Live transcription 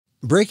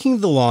breaking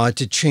the law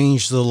to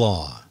change the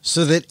law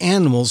so that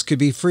animals could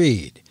be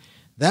freed.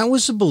 That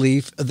was the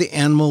belief of the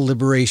Animal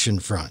Liberation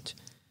Front.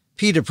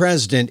 PETA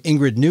President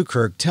Ingrid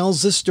Newkirk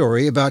tells the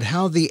story about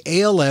how the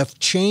ALF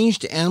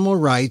changed animal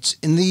rights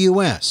in the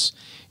U.S.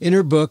 in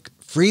her book,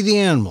 Free the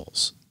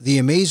Animals, the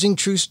amazing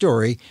true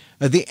story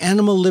of the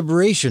Animal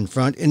Liberation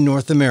Front in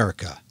North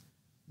America.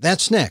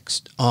 That's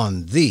next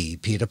on the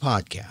PETA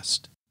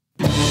Podcast.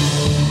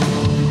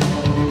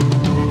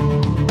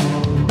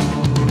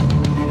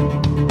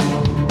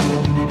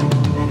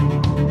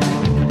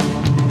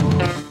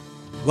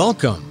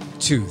 Welcome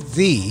to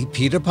the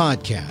PETA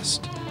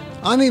Podcast.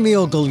 I'm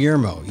Emil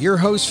Guillermo, your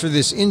host for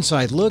this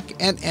inside look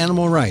at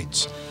animal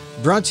rights,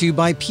 brought to you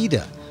by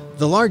PETA,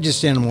 the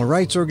largest animal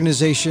rights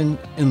organization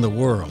in the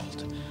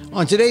world.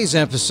 On today's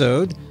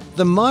episode,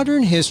 the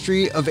modern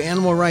history of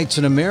animal rights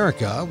in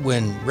America,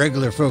 when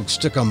regular folks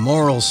took a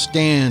moral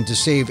stand to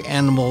save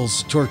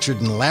animals tortured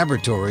in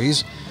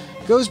laboratories,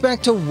 goes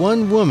back to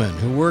one woman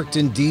who worked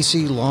in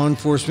D.C. law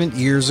enforcement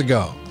years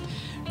ago.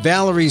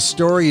 Valerie's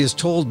story is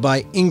told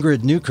by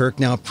Ingrid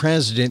Newkirk, now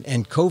president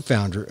and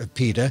co-founder of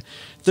PETA.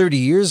 30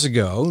 years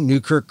ago,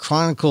 Newkirk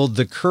chronicled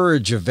the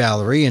courage of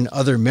Valerie and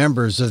other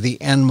members of the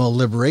Animal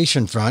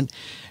Liberation Front,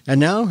 and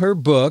now her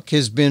book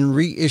has been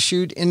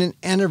reissued in an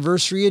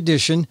anniversary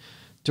edition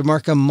to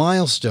mark a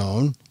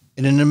milestone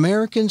in an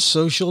American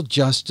social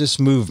justice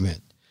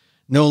movement.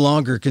 No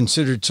longer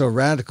considered so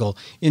radical,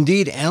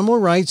 indeed, animal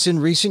rights in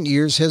recent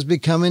years has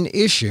become an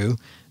issue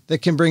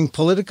that can bring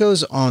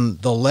politicos on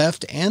the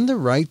left and the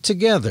right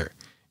together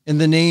in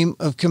the name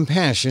of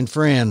compassion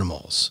for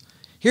animals.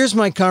 Here's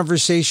my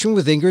conversation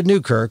with Ingrid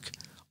Newkirk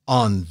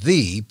on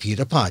the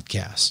PETA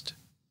Podcast.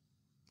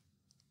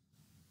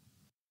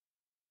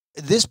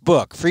 This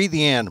book, Free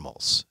the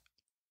Animals,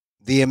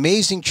 the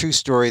amazing true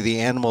story of the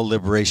Animal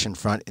Liberation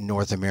Front in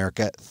North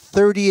America,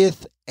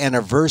 30th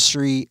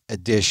anniversary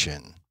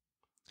edition.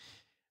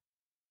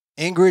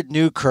 Ingrid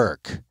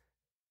Newkirk,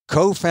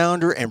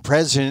 co-founder and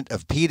president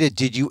of PETA,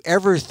 did you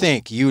ever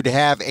think you'd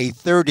have a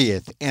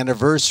 30th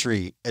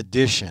anniversary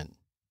edition?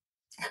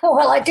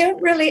 Well, I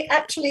don't really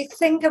actually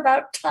think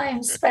about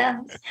time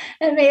spent,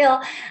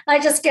 Emil. I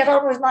just get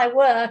on with my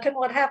work and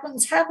what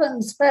happens,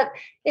 happens. But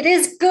it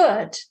is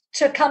good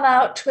to come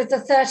out with the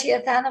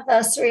 30th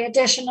anniversary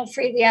edition of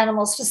Free the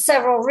Animals for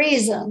several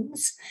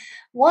reasons.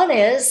 One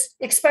is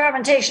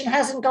experimentation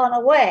hasn't gone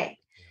away.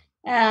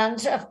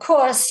 And of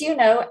course, you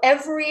know,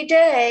 every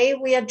day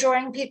we are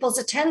drawing people's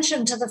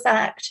attention to the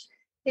fact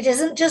it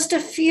isn't just a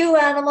few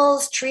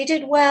animals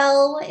treated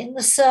well in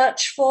the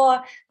search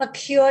for a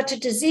cure to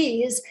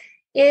disease.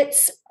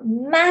 It's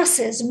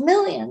masses,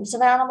 millions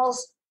of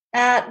animals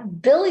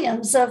at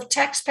billions of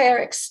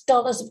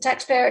dollars of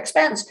taxpayer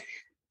expense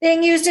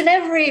being used in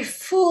every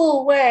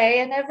fool way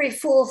and every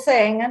fool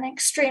thing and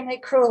extremely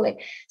cruelly.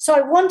 So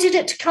I wanted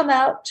it to come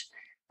out.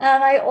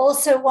 And I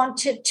also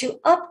wanted to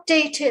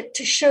update it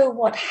to show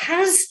what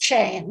has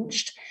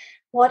changed,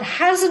 what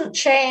hasn't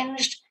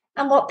changed,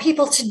 and what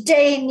people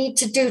today need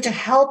to do to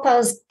help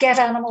us get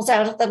animals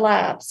out of the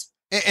labs.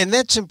 And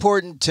that's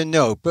important to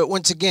note. But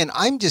once again,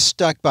 I'm just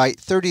stuck by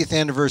 30th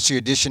anniversary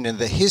edition and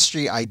the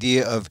history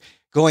idea of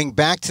going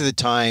back to the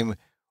time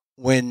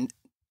when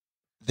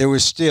there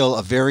was still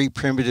a very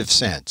primitive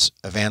sense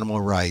of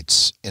animal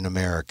rights in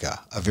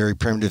America, a very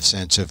primitive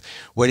sense of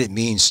what it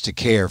means to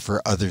care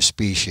for other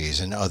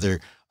species and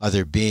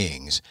other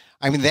beings.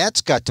 I mean,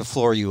 that's got to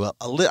floor you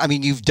a little. I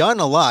mean, you've done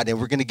a lot, and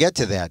we're going to get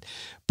to that.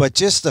 But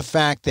just the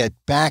fact that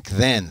back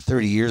then,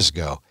 30 years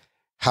ago,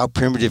 how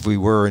primitive we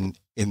were in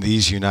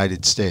these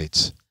United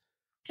States.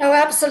 Oh,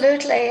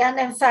 absolutely. And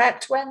in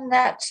fact, when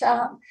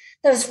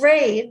those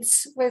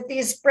raids with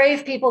these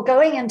brave people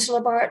going into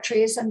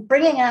laboratories and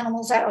bringing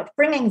animals out,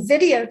 bringing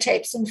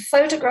videotapes and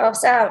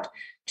photographs out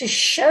to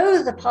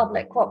show the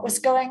public what was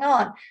going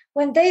on,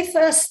 when they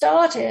first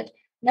started,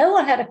 no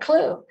one had a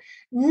clue.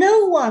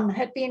 No one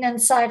had been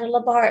inside a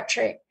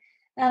laboratory.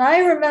 And I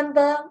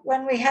remember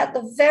when we had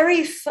the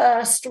very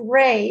first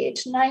raid,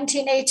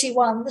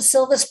 1981, the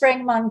Silver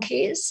Spring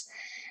monkeys,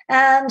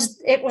 and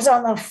it was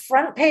on the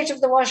front page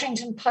of the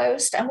Washington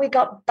Post, and we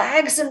got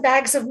bags and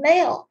bags of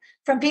mail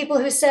from people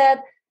who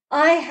said,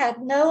 I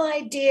had no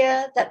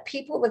idea that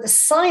people with a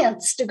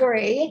science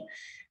degree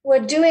were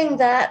doing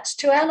that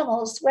to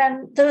animals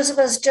when those of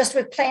us just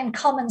with plain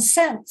common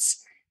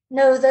sense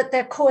know that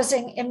they're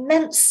causing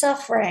immense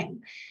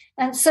suffering.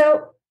 And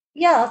so,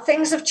 yeah,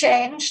 things have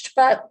changed,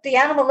 but the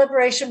Animal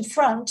Liberation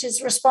Front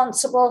is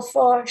responsible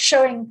for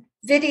showing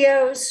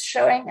videos,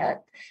 showing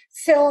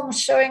films,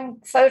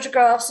 showing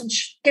photographs, and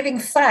giving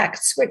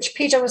facts, which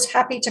PETA was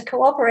happy to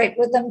cooperate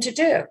with them to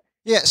do.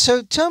 Yeah,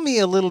 so tell me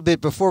a little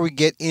bit before we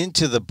get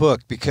into the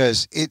book,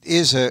 because it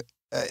is a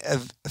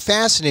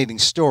fascinating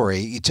story.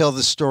 You tell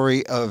the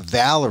story of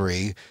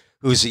Valerie,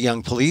 who's a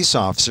young police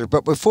officer.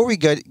 But before we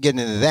get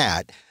into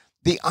that,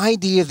 the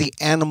idea of the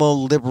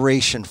Animal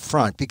Liberation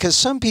Front, because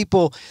some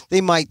people,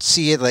 they might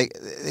see it like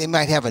they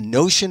might have a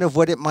notion of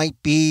what it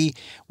might be.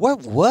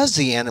 What was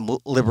the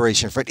Animal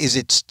Liberation Front? Does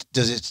it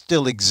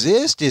still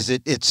exist?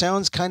 It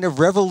sounds kind of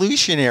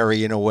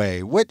revolutionary in a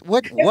way. What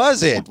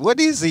was it? What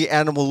is the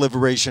Animal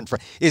Liberation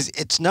Front?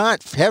 It's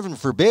not, heaven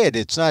forbid,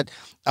 it's not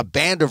a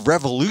band of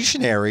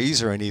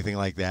revolutionaries or anything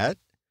like that.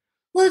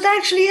 Well, it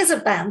actually is a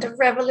band of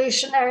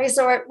revolutionaries,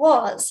 or it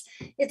was.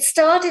 It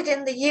started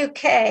in the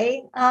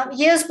UK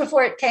years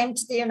before it came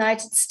to the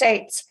United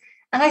States.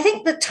 And I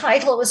think the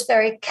title was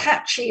very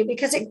catchy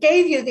because it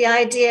gave you the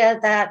idea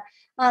that,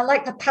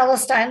 like the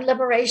Palestine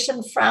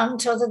Liberation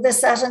Front or the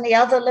this, that, and the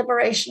other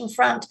Liberation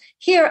Front,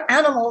 here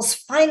animals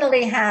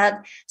finally had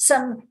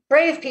some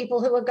brave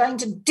people who were going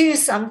to do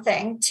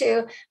something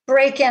to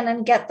break in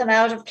and get them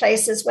out of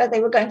places where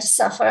they were going to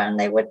suffer and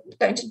they were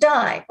going to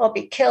die or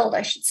be killed,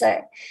 I should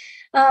say.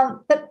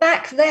 But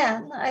back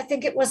then, I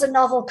think it was a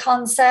novel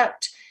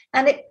concept,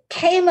 and it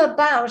came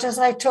about, as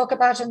I talk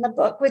about in the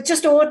book, with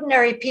just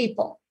ordinary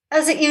people,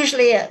 as it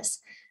usually is.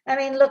 I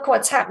mean, look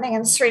what's happening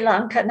in Sri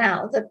Lanka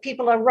now, that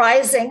people are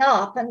rising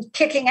up and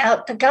kicking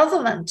out the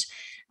government.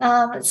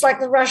 It's like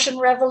the Russian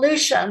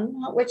Revolution,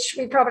 which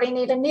we probably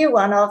need a new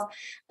one of.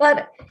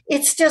 But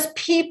it's just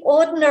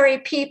ordinary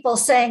people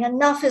saying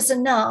enough is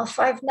enough.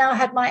 I've now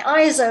had my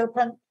eyes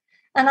open,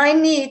 and I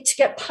need to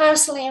get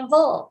personally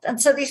involved.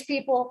 And so these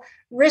people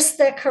risk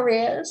their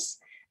careers.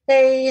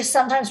 They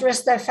sometimes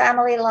risk their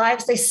family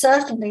lives. They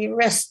certainly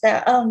risk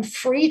their own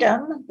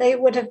freedom. They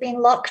would have been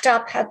locked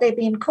up had they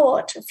been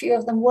caught. A few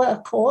of them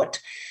were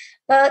caught.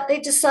 But they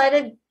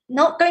decided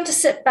not going to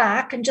sit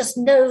back and just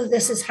know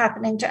this is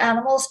happening to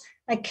animals.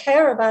 I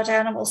care about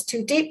animals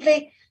too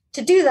deeply.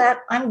 To do that,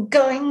 I'm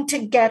going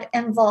to get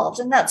involved.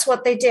 And that's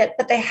what they did.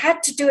 But they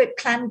had to do it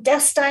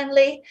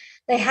clandestinely.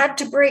 They had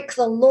to break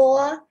the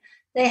law.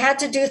 They had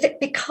to do that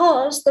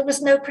because there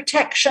was no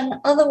protection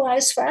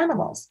otherwise for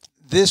animals.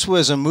 This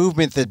was a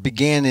movement that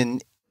began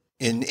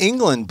in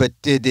England, but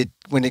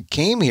when it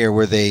came here,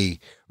 were they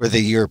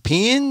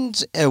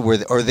Europeans,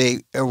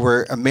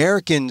 were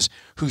Americans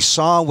who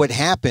saw what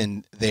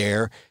happened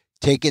there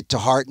take it to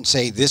heart and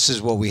say, this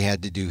is what we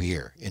had to do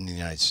here in the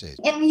United States?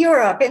 In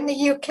Europe, in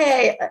the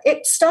UK,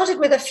 it started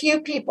with a few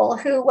people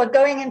who were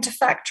going into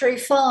factory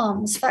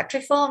farms.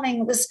 Factory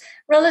farming was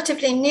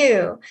relatively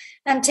new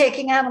and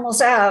taking animals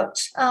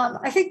out.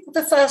 I think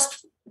the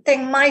first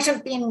thing might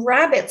have been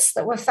rabbits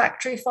that were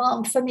factory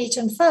farmed for meat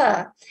and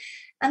fur.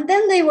 And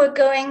then they were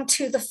going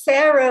to the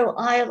Faroe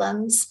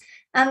Islands,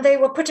 and they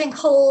were putting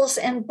holes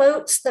in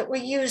boats that were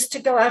used to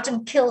go out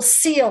and kill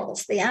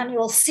seals, the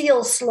annual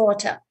seal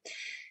slaughter.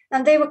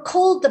 And they were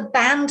called the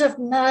Band of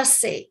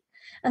Mercy.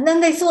 And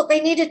then they thought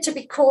they needed to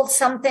be called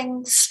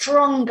something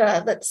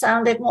stronger that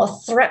sounded more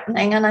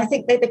threatening. And I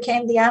think they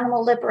became the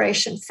Animal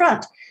Liberation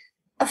Front.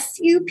 A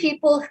few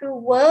people who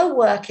were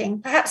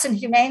working, perhaps in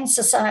humane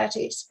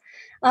societies,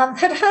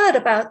 had heard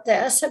about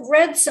this, had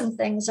read some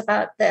things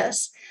about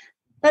this.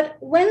 But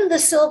when the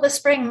Silver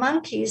Spring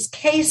Monkeys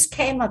case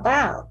came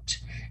about,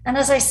 and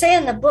as I say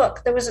in the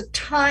book, there was a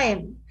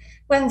time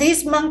when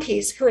these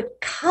monkeys who had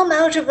come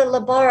out of the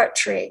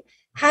laboratory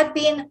had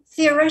been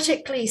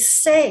theoretically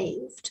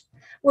saved,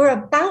 were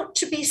about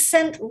to be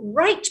sent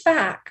right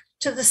back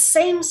to the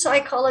same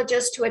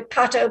psychologist who had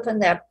cut open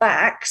their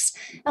backs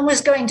and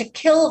was going to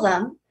kill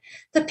them.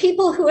 The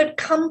people who had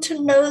come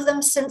to know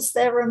them since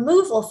their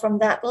removal from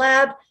that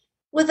lab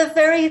were the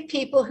very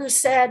people who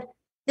said,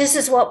 this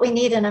is what we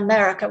need in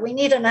America. We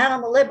need an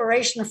animal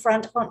liberation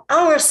front on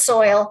our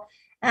soil,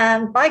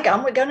 and by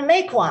gum, we're going to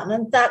make one.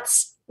 And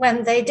that's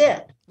when they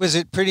did. Was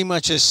it pretty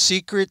much a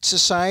secret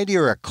society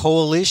or a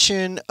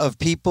coalition of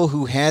people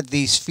who had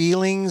these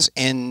feelings?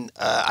 And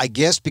I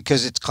guess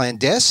because it's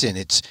clandestine,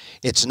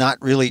 it's not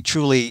really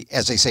truly,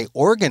 as they say,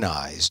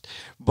 organized.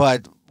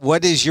 But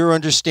what is your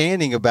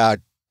understanding about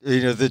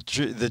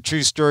the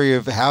true story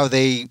of how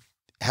they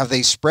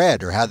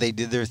spread or how they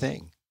did their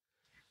thing?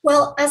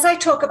 Well, as I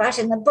talk about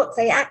in the book,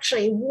 they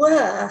actually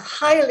were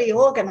highly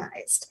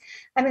organized.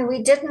 I mean,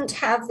 we didn't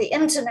have the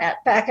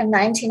internet back in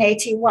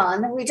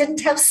 1981, and we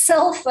didn't have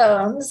cell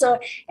phones or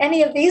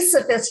any of these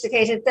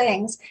sophisticated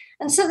things.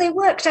 And so they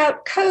worked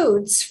out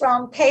codes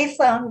from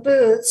payphone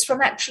booths, from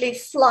actually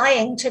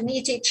flying to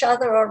meet each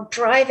other or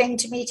driving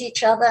to meet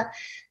each other.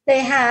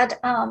 They had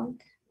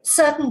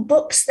certain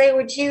books they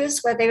would use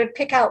where they would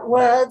pick out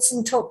words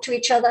and talk to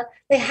each other.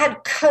 They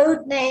had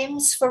code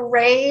names for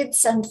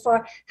raids and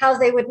for how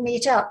they would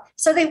meet up.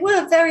 So they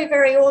were very,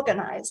 very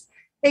organized.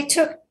 They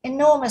took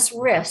enormous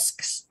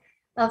risks.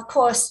 Of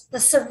course, the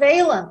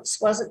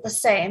surveillance wasn't the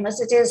same as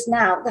it is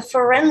now. The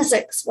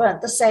forensics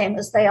weren't the same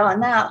as they are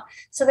now.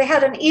 So they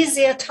had an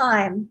easier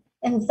time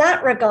in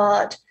that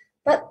regard,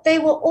 but they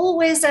were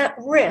always at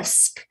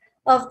risk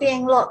of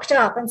being locked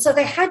up. And so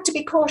they had to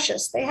be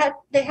cautious. They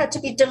had to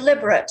be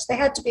deliberate. They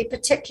had to be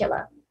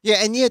particular. Yeah,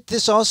 and yet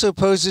this also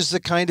poses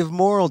the kind of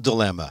moral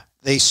dilemma.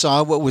 They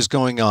saw what was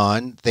going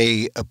on.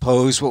 They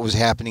opposed what was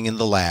happening in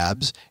the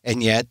labs,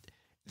 and yet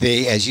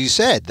they, as you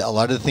said, a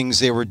lot of the things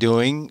they were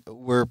doing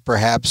were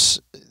perhaps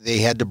they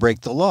had to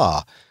break the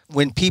law.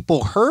 When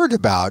people heard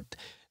about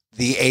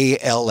the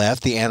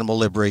ALF, the Animal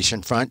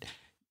Liberation Front,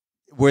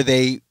 were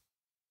they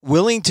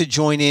willing to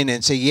join in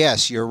and say,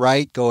 yes, you're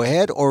right, go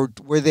ahead? Or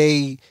were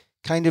they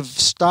kind of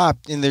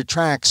stopped in their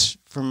tracks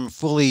from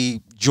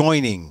fully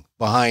joining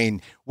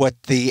behind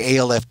what the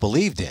ALF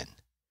believed in?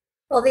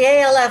 Well, the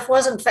ALF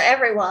wasn't for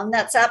everyone.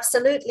 That's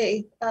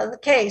absolutely the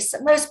case.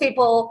 Most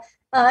people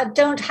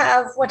don't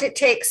have what it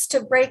takes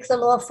to break the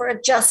law for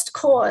a just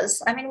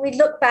cause. I mean, we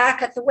look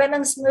back at the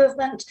women's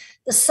movement,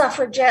 the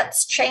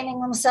suffragettes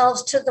chaining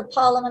themselves to the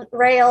parliament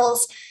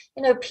rails,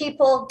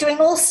 people doing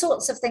all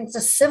sorts of things.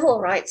 The civil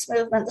rights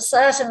movement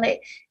certainly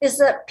is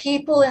that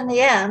people in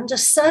the end, a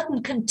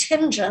certain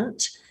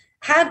contingent,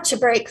 had to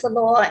break the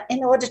law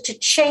in order to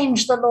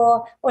change the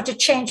law or to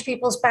change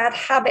people's bad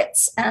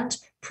habits and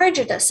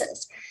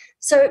prejudices.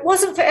 So it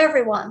wasn't for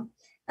everyone.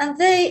 And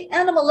the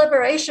Animal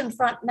Liberation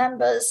Front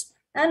members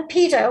and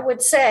PETA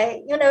would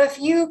say, if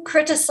you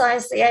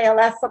criticize the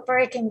ALF for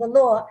breaking the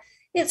law,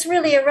 it's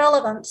really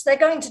irrelevant. They're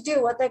going to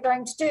do what they're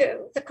going to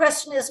do. The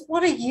question is,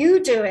 what are you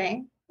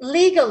doing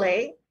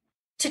legally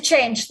to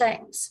change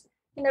things?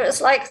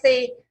 It's like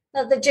the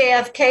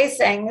JFK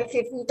thing. If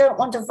you don't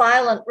want a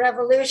violent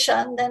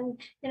revolution, then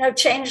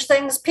change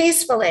things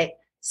peacefully.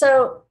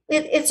 So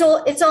it's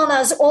on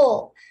us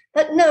all.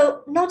 But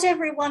no, not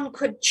everyone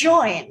could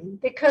join,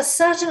 because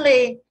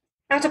certainly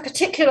at a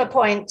particular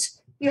point,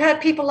 you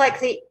had people like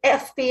the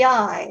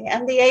FBI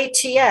and the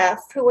ATF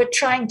who were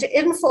trying to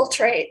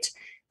infiltrate.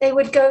 They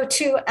would go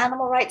to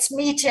animal rights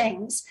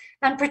meetings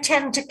and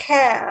pretend to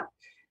care.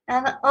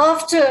 And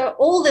after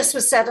all this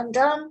was said and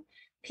done,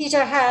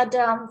 PETA had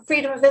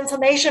Freedom of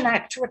Information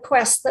Act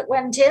requests that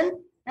went in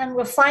and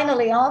were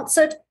finally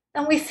answered.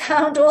 And we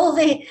found all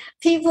the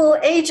people,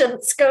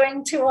 agents,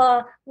 going to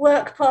our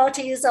work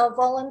parties, our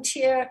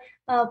volunteer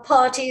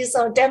parties,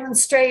 our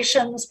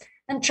demonstrations,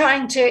 and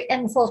trying to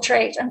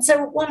infiltrate. And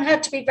so one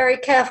had to be very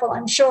careful,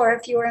 I'm sure,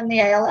 if you were in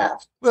the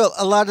ALF. Well,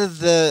 a lot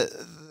of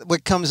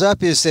what comes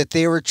up is that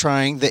they were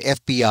trying, the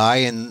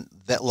FBI and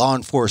that law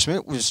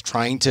enforcement was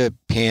trying to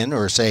pin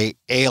or say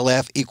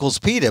ALF equals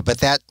PETA, but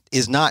that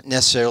is not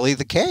necessarily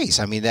the case.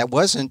 I mean, that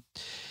wasn't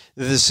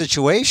the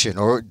situation,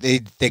 or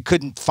they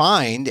couldn't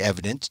find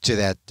evidence to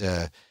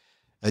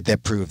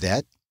that proved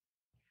that.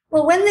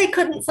 Well, when they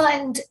couldn't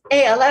find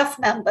ALF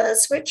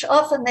members, which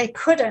often they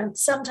couldn't,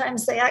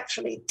 sometimes they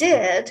actually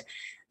did,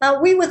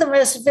 we were the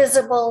most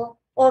visible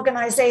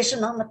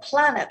organization on the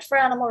planet for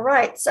animal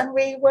rights, and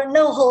we were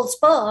no holds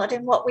barred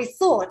in what we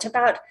thought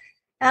about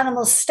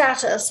animal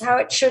status, how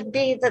it should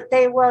be that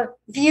they were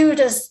viewed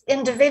as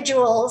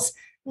individuals,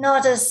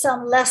 not as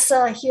some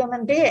lesser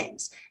human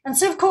beings. And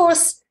so, of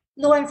course,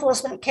 law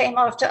enforcement came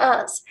after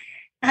us.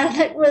 And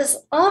it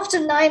was after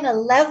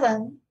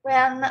 9/11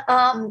 when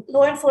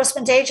law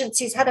enforcement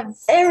agencies had a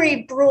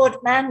very broad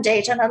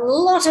mandate and a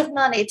lot of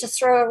money to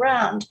throw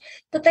around,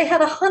 but they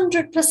had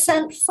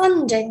 100%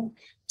 funding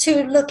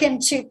to look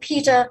into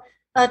PETA,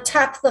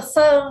 tap the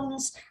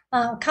phones,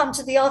 come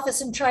to the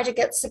office and try to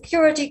get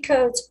security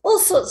codes, all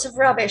sorts of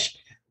rubbish.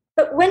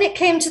 But when it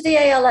came to the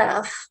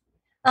ALF,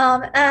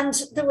 and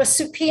there were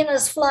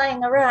subpoenas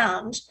flying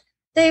around,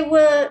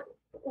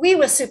 we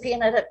were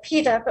subpoenaed at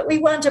PETA, but we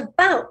weren't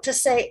about to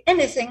say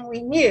anything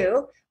we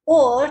knew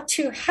or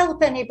to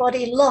help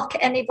anybody lock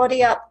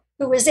anybody up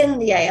who was in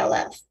the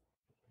ALF.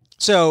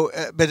 So,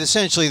 but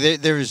essentially,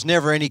 there was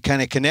never any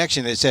kind of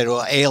connection that said,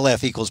 well,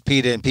 ALF equals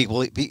PETA and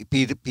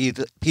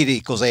PETA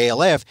equals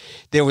ALF.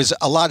 There was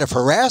a lot of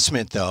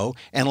harassment, though,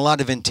 and a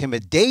lot of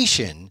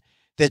intimidation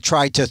that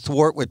tried to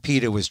thwart what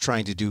PETA was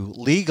trying to do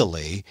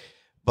legally.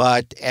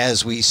 But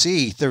as we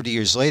see 30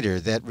 years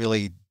later, that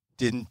really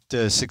didn't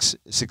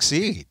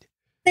succeed.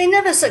 They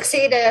never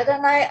succeeded.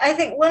 And I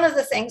think one of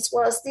the things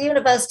was the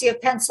University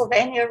of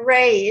Pennsylvania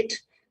raid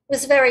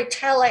was very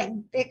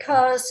telling,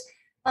 because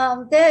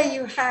there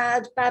you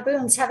had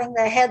baboons having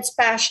their heads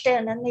bashed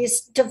in, and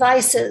these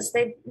devices,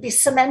 they'd be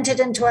cemented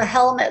into a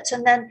helmet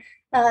and then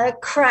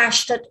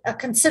crashed at a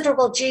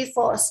considerable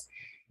G-force.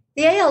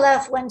 The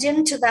ALF went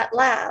into that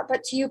lab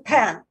at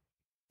UPenn,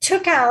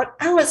 took out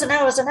hours and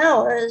hours and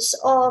hours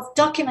of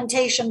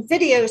documentation,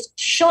 videos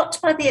shot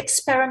by the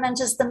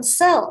experimenters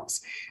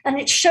themselves. And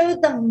it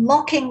showed them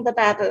mocking the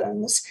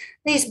baboons,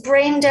 these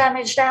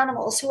brain-damaged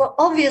animals who were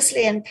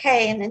obviously in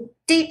pain and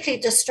deeply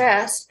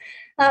distressed,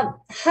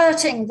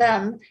 hurting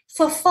them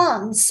for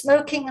fun,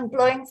 smoking and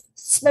blowing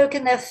smoke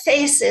in their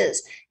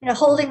faces,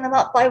 holding them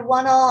up by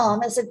one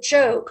arm as a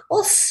joke,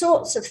 all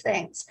sorts of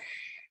things.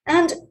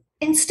 And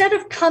instead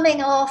of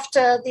coming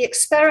after the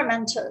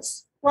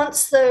experimenters,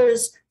 once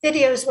those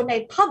videos were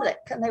made public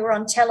and they were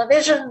on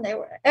television, they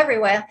were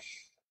everywhere,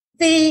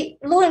 the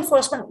law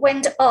enforcement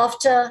went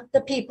after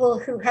the people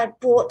who had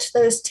brought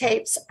those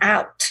tapes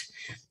out.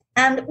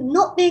 And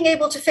not being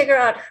able to figure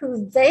out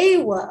who they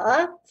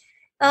were,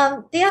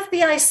 the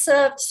FBI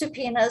served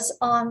subpoenas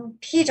on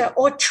PETA,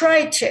 or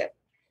tried to.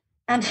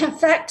 And in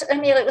fact,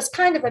 Emil, it was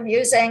kind of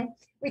amusing.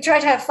 We try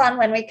to have fun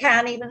when we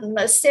can, even in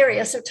the most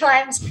serious of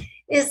times.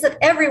 is that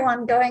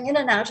everyone going in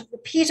and out of the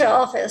PETA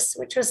office,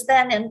 which was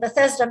then in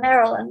Bethesda,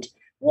 Maryland,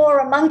 wore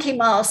a monkey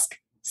mask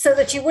so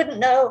that you wouldn't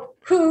know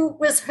who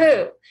was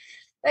who.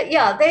 But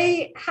yeah,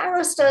 they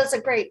harassed us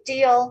a great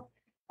deal,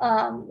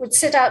 would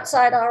sit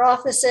outside our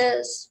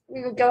offices.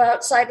 We would go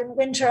outside in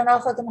winter and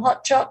offer them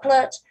hot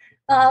chocolate,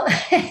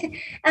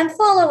 and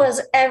follow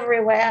us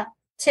everywhere.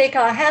 Take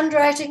our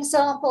handwriting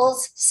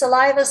samples,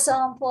 saliva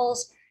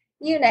samples,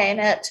 you name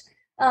it.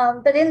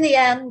 But in the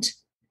end,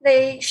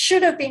 they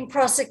should have been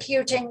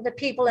prosecuting the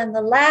people in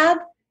the lab.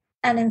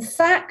 And in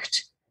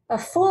fact, a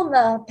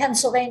former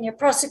Pennsylvania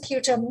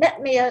prosecutor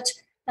met me at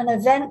an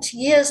event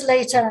years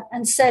later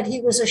and said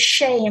he was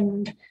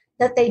ashamed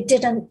that they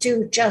didn't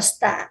do just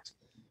that.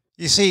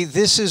 You see,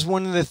 this is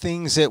one of the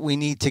things that we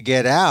need to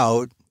get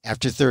out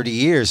after 30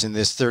 years in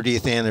this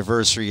 30th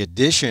anniversary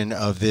edition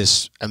of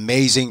this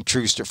amazing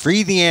true story.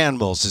 Free the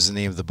Animals is the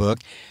name of the book.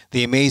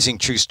 The amazing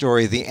true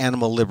story of the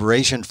Animal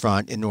Liberation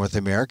Front in North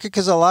America,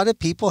 because a lot of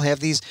people have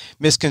these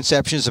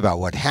misconceptions about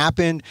what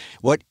happened,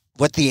 what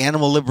the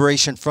Animal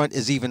Liberation Front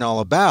is even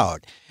all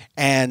about.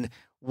 And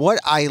what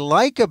I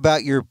like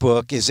about your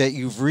book is that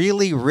you've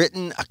really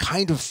written a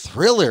kind of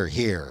thriller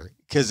here,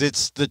 because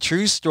it's the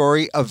true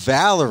story of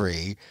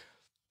Valerie,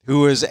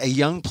 who is a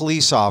young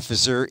police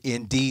officer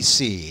in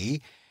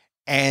D.C.,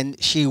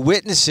 and she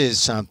witnesses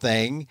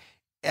something,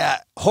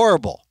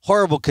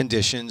 horrible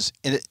conditions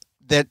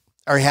that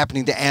are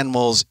happening to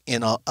animals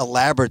in a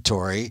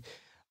laboratory.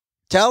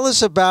 Tell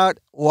us about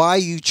why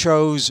you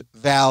chose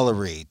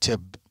Valerie to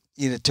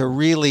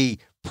really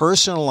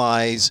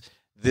personalize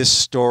this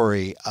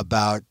story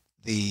about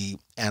the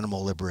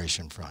Animal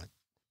Liberation Front.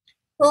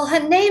 Well,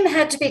 her name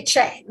had to be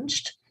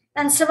changed,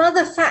 and some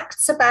other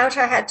facts about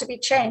her had to be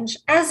changed,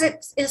 as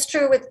it is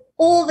true with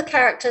all the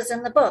characters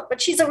in the book.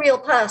 But she's a real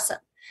person,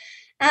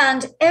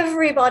 and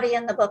everybody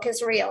in the book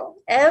is real.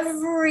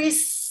 Every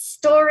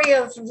story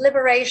of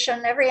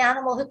liberation, every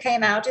animal who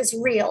came out is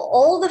real.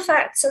 All the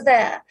facts are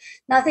there.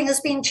 Nothing has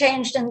been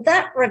changed in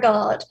that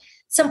regard.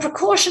 Some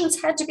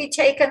precautions had to be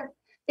taken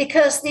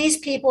because these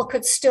people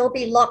could still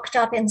be locked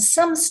up in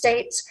some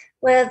states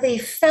where the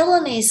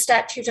felony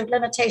statute of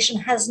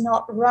limitation has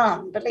not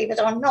run, believe it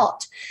or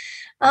not.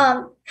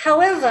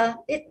 However,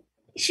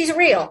 she's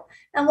real.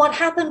 And what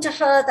happened to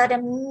her, that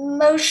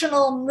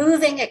emotional,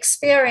 moving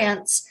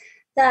experience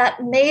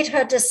that made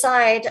her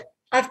decide,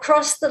 I've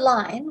crossed the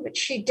line, which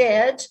she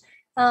did,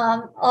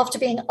 after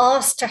being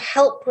asked to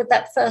help with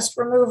that first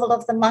removal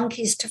of the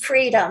monkeys to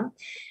freedom,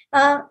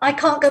 I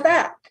can't go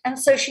back. And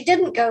so she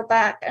didn't go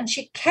back, and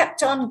she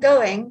kept on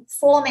going,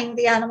 forming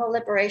the Animal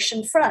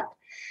Liberation Front.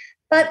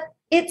 But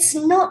it's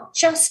not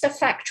just a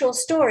factual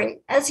story.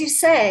 As you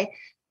say,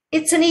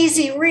 it's an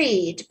easy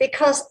read,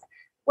 because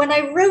when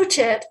I wrote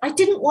it, I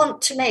didn't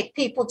want to make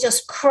people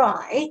just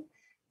cry.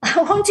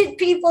 I wanted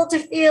people to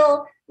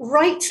feel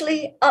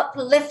rightly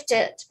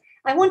uplifted.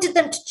 I wanted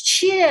them to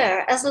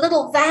cheer as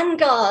little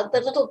Vanguard, the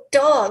little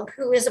dog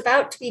who is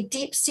about to be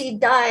deep sea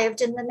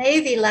dived in the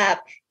Navy lab,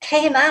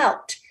 came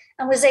out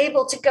and was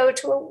able to go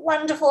to a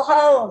wonderful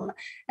home.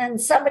 And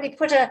somebody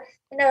put a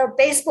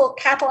baseball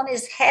cap on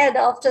his head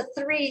after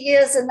 3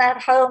 years in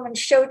that home and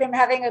showed him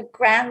having a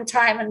grand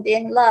time and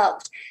being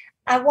loved.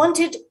 I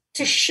wanted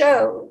to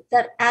show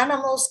that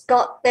animals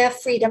got their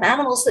freedom,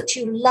 animals that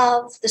you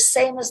love, the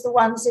same as the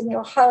ones in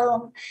your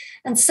home.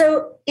 And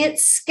so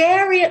it's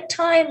scary at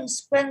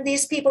times when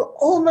these people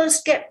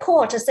almost get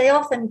caught, as they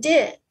often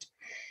did.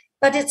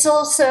 But it's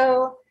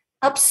also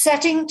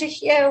upsetting to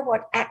hear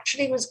what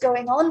actually was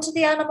going on to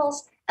the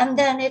animals. And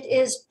then it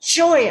is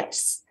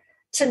joyous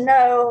to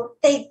know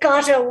they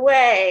got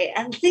away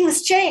and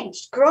things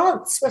changed.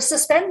 Grants were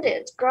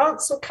suspended,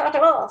 grants were cut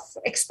off,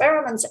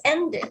 experiments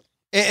ended.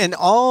 And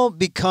all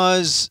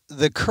because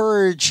the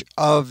courage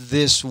of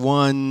this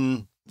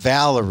one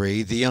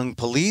Valerie, the young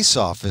police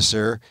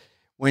officer,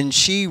 when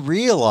she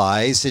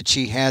realized that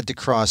she had to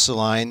cross the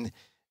line,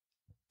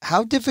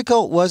 how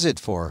difficult was it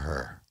for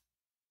her?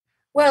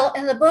 Well,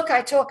 in the book,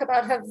 I talk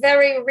about her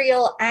very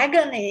real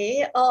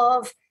agony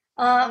of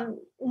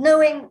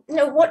knowing,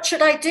 what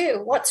should I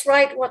do? What's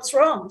right? What's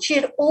wrong? She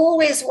had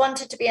always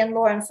wanted to be in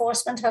law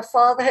enforcement. Her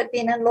father had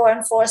been in law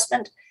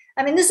enforcement.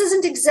 I mean, this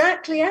isn't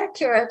exactly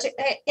accurate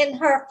in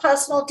her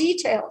personal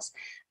details,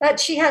 but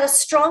she had a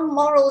strong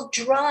moral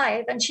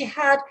drive, and she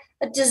had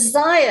a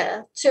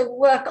desire to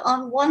work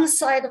on one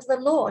side of the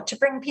law, to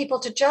bring people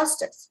to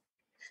justice.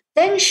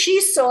 Then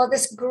she saw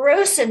this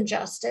gross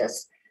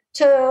injustice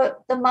to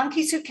the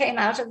monkeys who came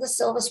out of the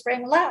Silver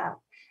Spring lab.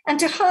 And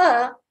to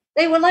her,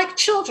 they were like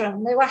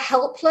children. They were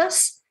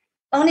helpless,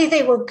 only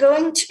they were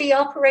going to be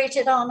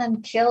operated on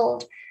and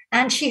killed.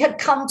 And she had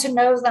come to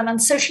know them.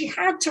 And so she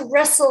had to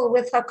wrestle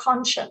with her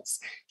conscience.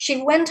 She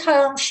went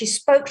home, she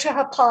spoke to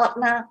her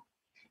partner.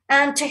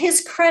 And to his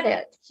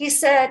credit, he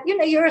said,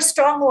 you're a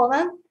strong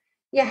woman.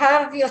 You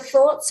have your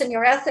thoughts and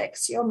your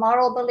ethics, your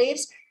moral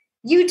beliefs.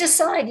 You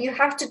decide, you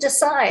have to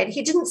decide.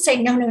 He didn't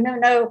say,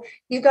 no,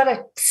 you got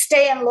to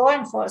stay in law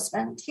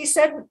enforcement. He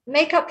said,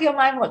 make up your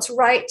mind what's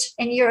right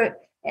and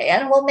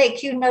we'll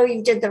make you know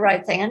you did the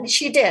right thing. And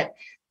she did.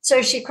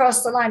 So she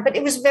crossed the line, but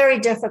it was very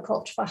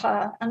difficult for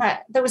her. And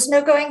there was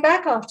no going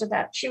back after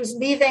that. She was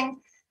leading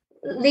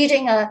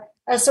a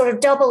sort of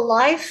double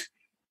life,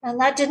 and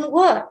that didn't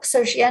work.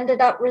 So she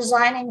ended up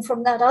resigning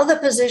from that other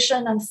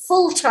position and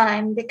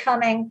full-time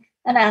becoming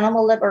an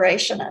animal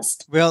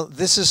liberationist. Well,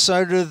 this is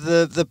sort of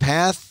the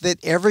path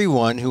that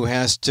everyone who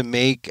has to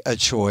make a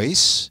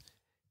choice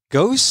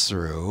goes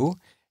through.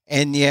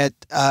 And yet,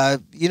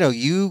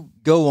 you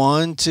go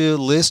on to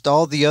list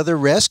all the other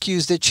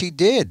rescues that she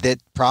did, that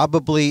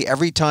probably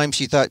every time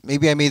she thought,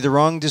 maybe I made the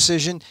wrong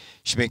decision,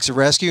 she makes a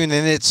rescue, and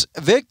then it's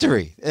a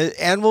victory.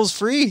 Animals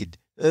freed.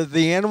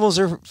 The animals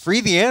are free.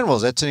 The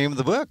animals. That's the name of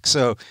the book.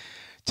 So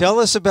tell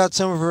us about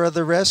some of her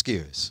other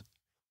rescues.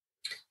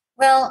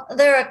 Well,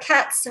 there are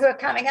cats who are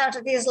coming out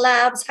of these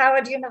labs.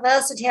 Howard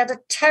University had a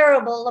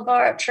terrible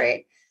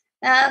laboratory,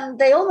 and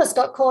they almost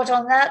got caught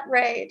on that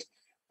raid.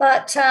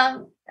 But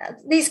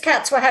these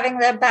cats were having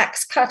their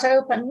backs cut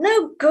open.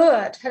 No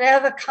good had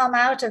ever come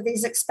out of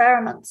these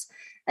experiments.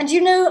 And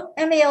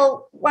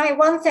Emil,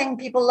 one thing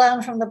people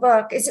learn from the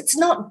book is it's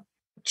not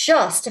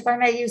just, if I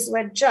may use the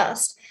word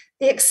just,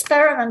 the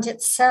experiment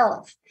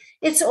itself.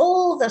 It's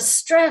all the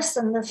stress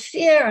and the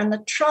fear and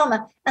the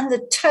trauma and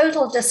the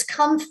total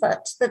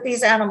discomfort that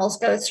these animals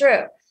go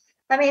through.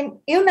 I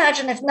mean, you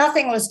imagine if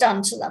nothing was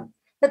done to them,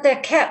 but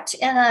they're kept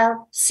in a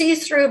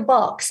see-through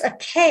box, a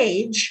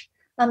cage,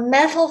 a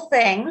metal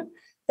thing,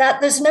 that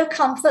there's no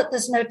comfort,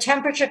 there's no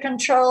temperature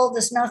control,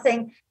 there's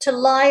nothing to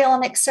lie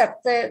on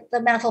except the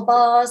metal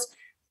bars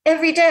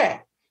every day,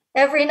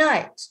 every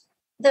night.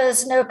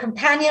 There's no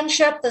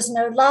companionship, there's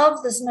no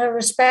love, there's no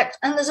respect,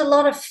 and there's a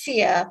lot of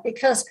fear,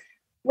 because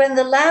when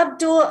the lab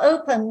door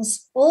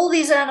opens, all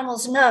these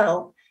animals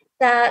know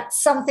that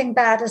something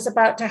bad is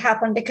about to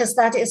happen, because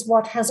that is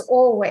what has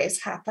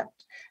always happened.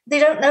 They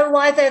don't know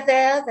why they're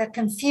there, they're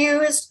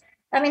confused.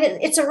 I mean,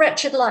 it's a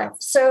wretched life.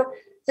 So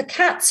the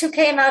cats who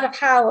came out of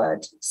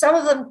Howard, some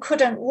of them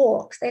couldn't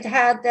walk. They'd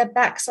had their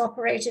backs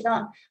operated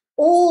on.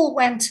 All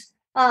went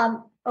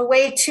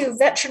away to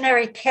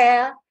veterinary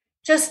care,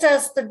 just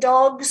as the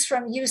dogs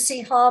from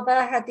UC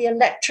Harbor had the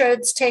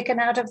electrodes taken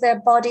out of their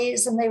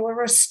bodies and they were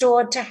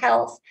restored to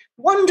health.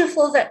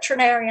 Wonderful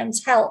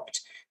veterinarians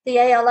helped the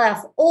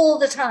ALF all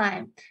the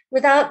time.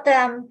 Without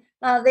them,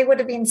 they would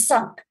have been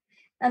sunk.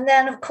 And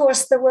then, of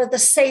course, there were the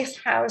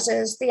safe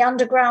houses, the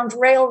underground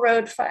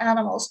railroad for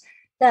animals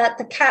that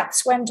the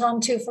cats went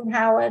onto from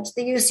Howard,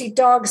 the UC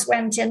dogs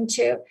went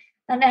into,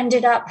 and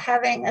ended up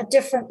having a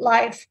different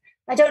life.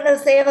 I don't know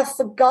if they ever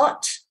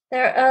forgot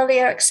their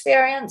earlier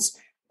experience,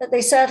 but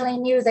they certainly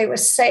knew they were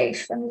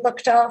safe and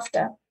looked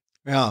after.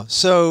 Yeah.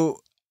 So,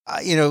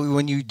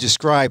 when you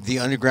describe the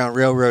Underground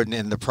Railroad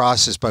and the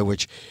process by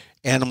which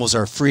animals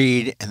are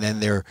freed and then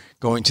they're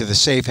going to the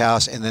safe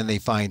house and then they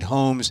find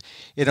homes,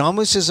 it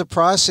almost is a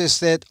process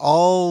that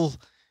all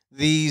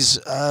these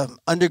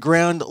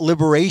underground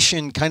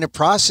liberation kind of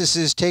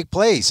processes take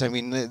place. I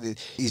mean,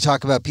 you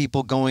talk about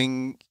people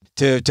going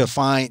to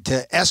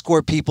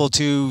escort people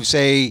to,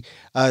 say,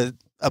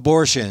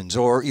 abortions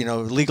or,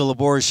 legal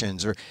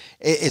abortions, or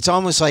it's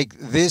almost like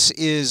this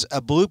is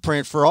a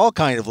blueprint for all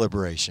kind of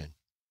liberation.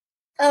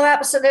 Oh,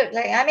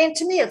 absolutely. I mean,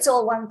 to me, it's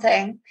all one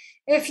thing.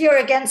 If you're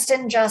against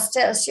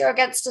injustice, you're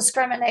against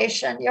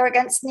discrimination, you're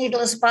against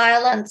needless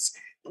violence,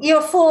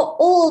 you're for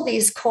all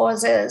these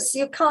causes.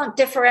 You can't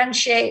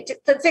differentiate.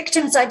 The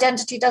victim's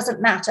identity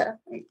doesn't matter.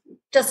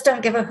 Just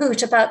don't give a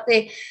hoot about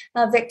the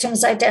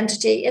victim's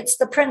identity. It's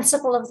the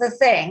principle of the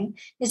thing,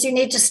 is you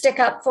need to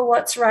stick up for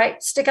what's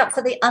right, stick up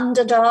for the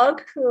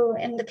underdog, who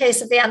in the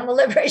case of the Animal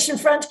Liberation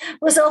Front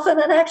was often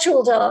an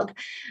actual dog.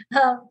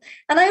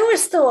 And I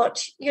always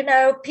thought,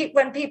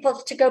 when people,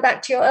 to go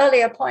back to your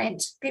earlier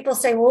point, people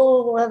say,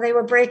 well, they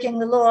were breaking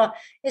the law,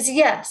 is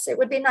yes, it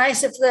would be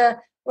nice if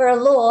there were a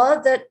law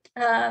that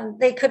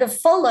they could have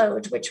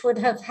followed, which would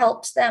have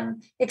helped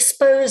them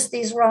expose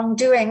these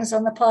wrongdoings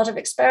on the part of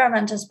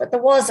experimenters, but there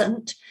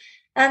wasn't.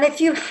 And if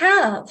you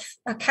have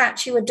a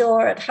cat you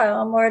adore at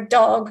home, or a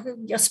dog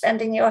who you're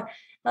spending your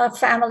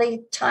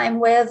family time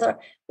with, or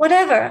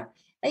whatever,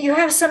 and you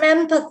have some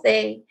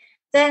empathy,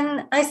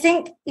 then I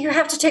think you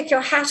have to take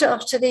your hat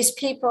off to these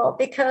people,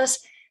 because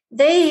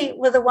they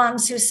were the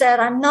ones who said,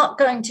 I'm not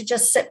going to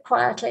just sit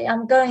quietly,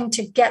 I'm going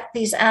to get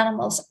these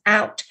animals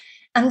out.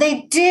 And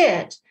they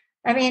did.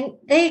 I mean,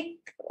 they,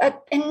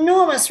 at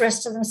enormous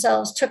risk to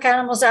themselves, took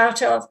animals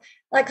out of,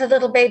 like the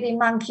little baby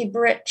monkey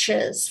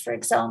Britches, for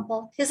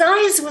example. His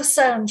eyes were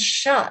sewn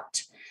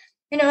shut.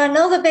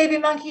 Another baby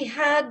monkey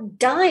had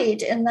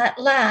died in that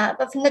lab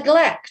of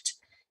neglect.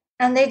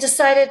 And they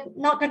decided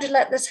not going to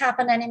let this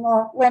happen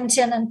anymore, went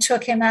in and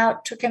took him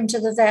out, took him to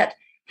the vet,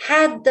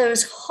 had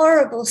those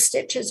horrible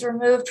stitches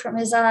removed from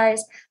his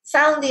eyes,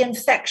 found the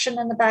infection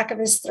in the back of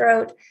his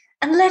throat,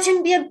 and let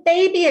him be a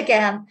baby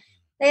again.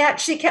 They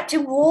actually kept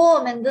him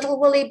warm in little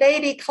woolly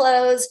baby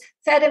clothes,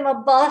 fed him a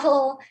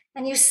bottle.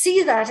 And you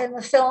see that in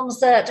the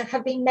films that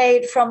have been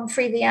made from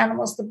Free the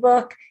Animals, the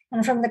book,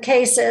 and from the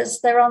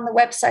cases. They're on the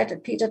website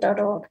at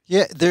PETA.org.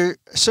 Yeah, there are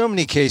so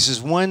many cases.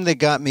 One that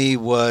got me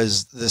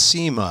was the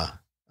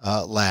SEMA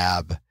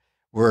lab,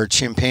 where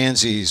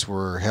chimpanzees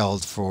were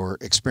held for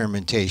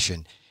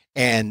experimentation.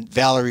 And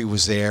Valerie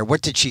was there.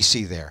 What did she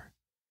see there?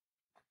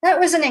 That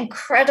was an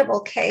incredible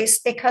case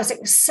because it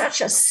was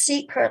such a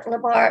secret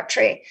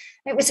laboratory.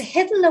 It was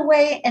hidden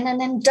away in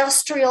an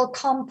industrial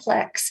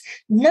complex.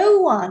 No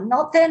one,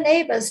 not their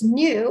neighbors,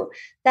 knew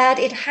that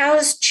it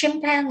housed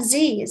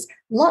chimpanzees,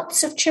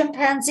 lots of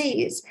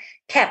chimpanzees,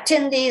 kept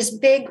in these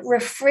big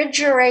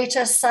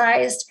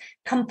refrigerator-sized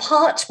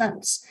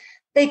compartments.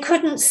 They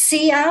couldn't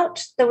see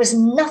out. There was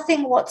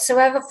nothing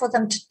whatsoever for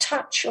them to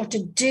touch or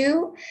to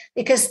do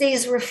because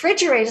these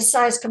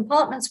refrigerator-sized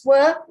compartments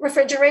were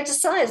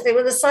refrigerator-sized. They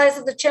were the size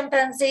of the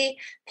chimpanzee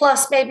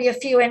plus maybe a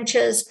few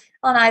inches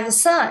on either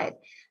side.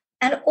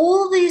 And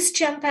all these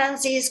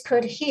chimpanzees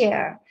could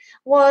hear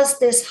was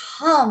this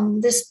hum,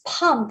 this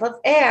pump of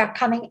air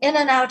coming in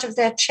and out of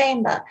their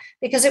chamber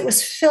because it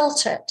was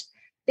filtered,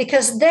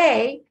 because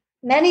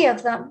many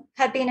of them,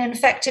 had been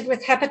infected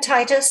with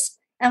hepatitis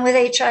and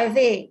with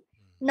HIV.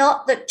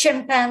 Not that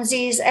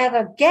chimpanzees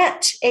ever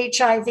get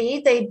HIV,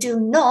 they do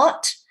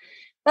not,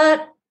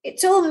 but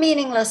it's all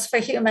meaningless for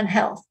human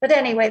health. But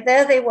anyway,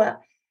 there they were.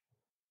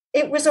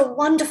 It was a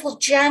wonderful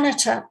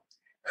janitor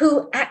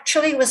who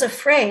actually was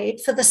afraid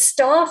for the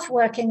staff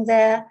working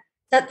there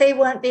that they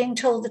weren't being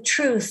told the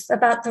truth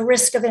about the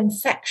risk of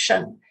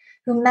infection,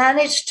 who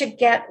managed to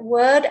get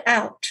word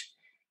out.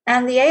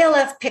 And the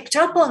ALF picked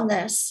up on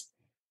this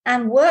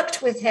and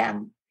worked with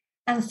him.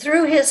 And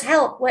through his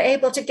help, were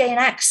able to gain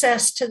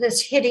access to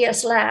this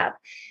hideous lab.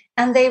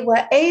 And they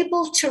were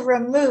able to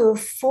remove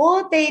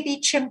 4 baby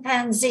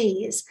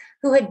chimpanzees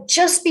who had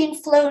just been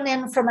flown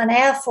in from an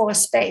Air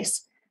Force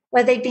base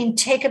where they'd been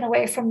taken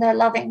away from their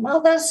loving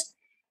mothers.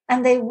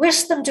 And they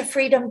whisked them to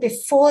freedom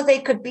before they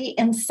could be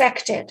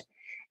infected.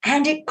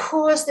 And it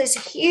caused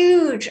this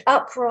huge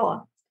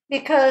uproar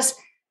because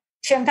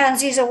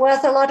chimpanzees are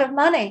worth a lot of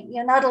money.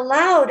 You're not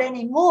allowed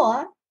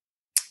anymore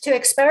to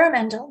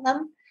experiment on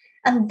them.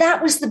 And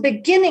that was the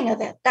beginning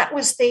of it. That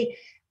was the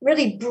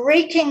really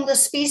breaking the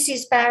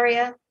species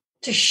barrier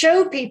to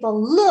show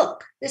people,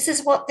 look, this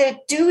is what they're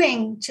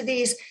doing to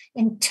these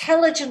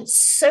intelligent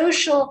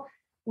social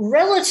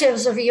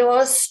relatives of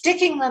yours,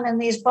 sticking them in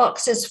these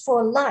boxes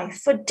for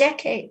life, for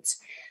decades.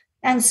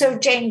 And so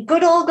Jane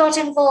Goodall got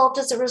involved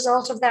as a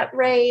result of that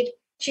raid.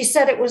 She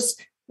said it was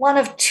one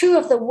of 2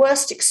 of the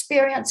worst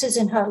experiences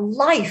in her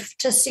life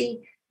to see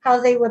how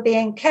they were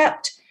being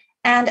kept.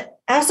 And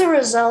as a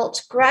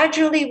result,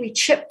 gradually we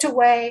chipped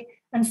away,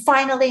 and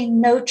finally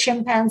no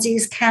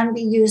chimpanzees can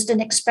be used in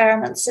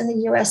experiments in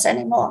the US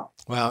anymore.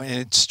 Wow, and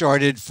it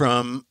started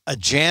from a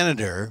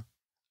janitor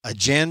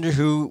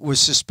who was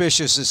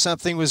suspicious that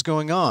something was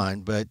going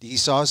on, but he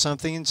saw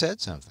something and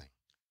said something.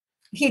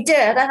 He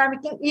did, and I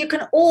mean, you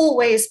can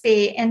always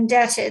be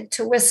indebted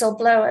to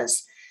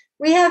whistleblowers.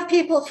 We have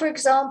people, for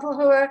example,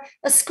 who are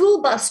a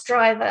school bus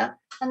driver,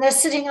 and they're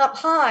sitting up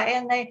high,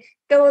 and they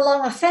go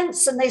along a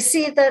fence and they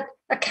see that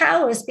a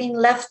cow is being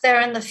left there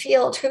in the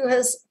field who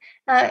is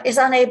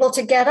unable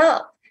to get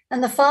up,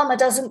 and the farmer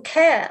doesn't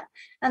care,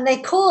 and they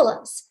call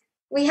us.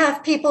 We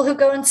have people who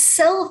go and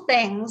sell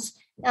things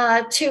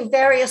to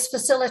various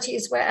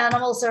facilities where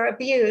animals are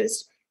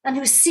abused and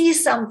who see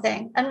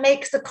something and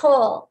make the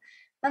call.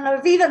 And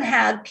I've even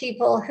had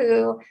people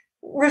who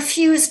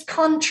refused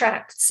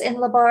contracts in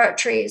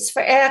laboratories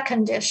for air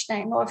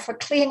conditioning or for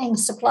cleaning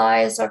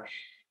supplies or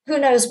who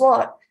knows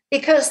what,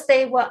 because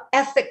they were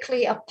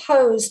ethically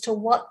opposed to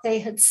what they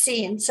had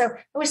seen. So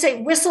I would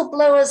say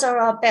whistleblowers are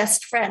our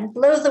best friend.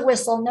 Blow the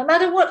whistle, no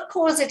matter what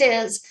cause it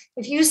is.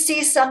 If you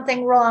see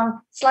something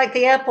wrong, it's like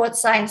the airport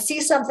sign, see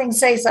something,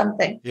 say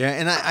something. Yeah,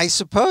 and I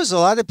suppose a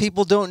lot of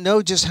people don't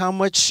know just how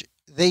much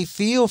they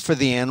feel for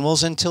the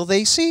animals until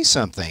they see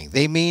something.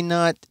 They may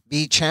not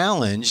be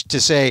challenged to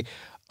say,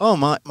 oh,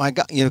 my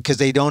God, because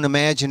they don't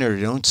imagine it or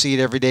don't see it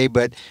every day.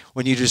 But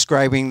when you're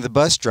describing the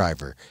bus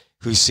driver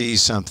who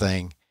sees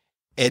something,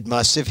 it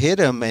must have hit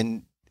him,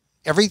 and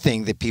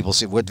everything that people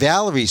see, what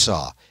Valerie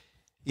saw,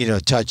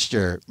 touched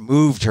her,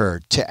 moved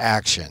her to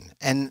action.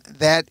 And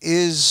that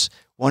is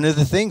one of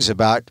the things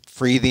about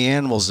Free the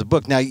Animals, the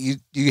book. Now, you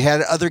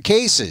had other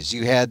cases.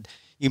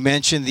 You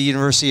mentioned the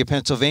University of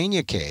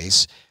Pennsylvania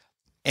case,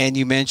 and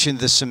you mentioned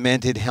the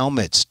cemented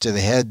helmets to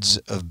the heads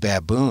of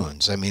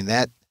baboons. I mean,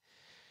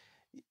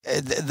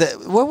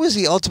 what was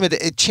the ultimate?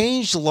 It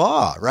changed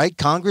law, right?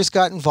 Congress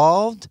got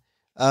involved.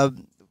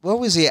 What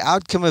was the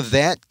outcome of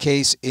that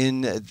case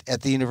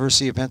at the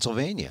University of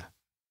Pennsylvania?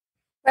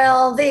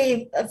 Well,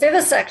 the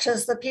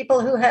vivisectors, the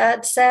people who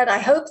had said, I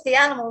hope the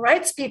animal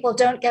rights people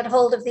don't get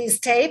hold of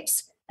these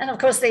tapes, and of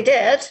course they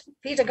did,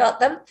 PETA got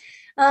them,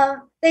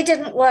 they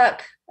didn't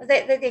work.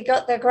 They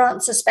got their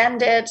grant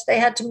suspended. They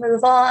had to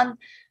move on.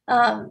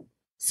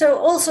 So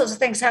all sorts of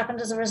things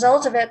happened as a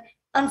result of it.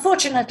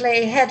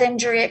 Unfortunately, head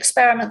injury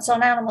experiments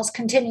on animals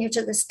continue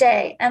to this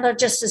day and are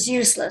just as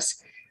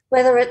useless.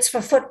 Whether it's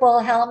for football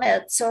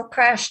helmets or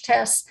crash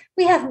tests,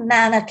 we have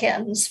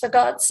mannequins, for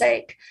God's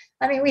sake.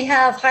 I mean, we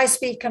have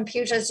high-speed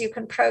computers you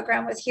can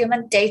program with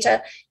human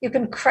data. You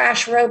can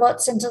crash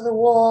robots into the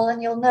wall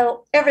and you'll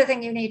know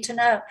everything you need to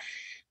know.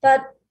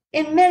 But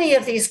in many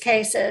of these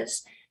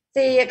cases,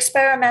 the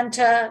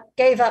experimenter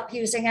gave up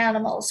using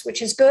animals,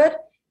 which is good.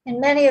 In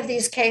many of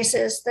these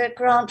cases, the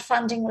grant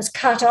funding was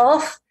cut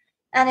off.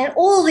 And in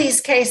all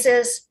these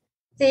cases,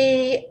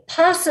 the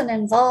person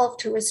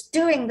involved who was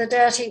doing the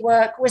dirty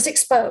work was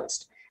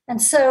exposed.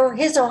 And so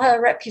his or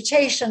her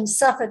reputation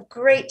suffered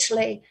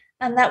greatly,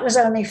 and that was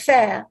only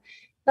fair.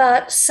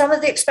 But some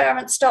of the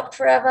experiments stopped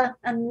forever,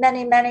 and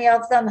many, many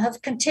of them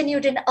have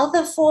continued in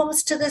other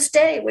forms to this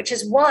day, which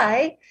is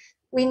why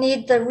we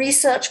need the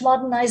research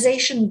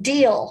modernization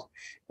deal,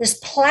 this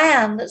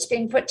plan that's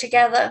being put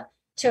together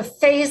to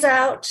phase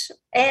out,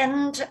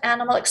 end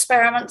animal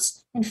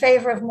experiments in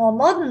favor of more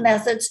modern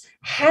methods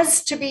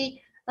has to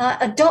be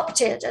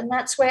adopted. And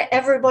that's where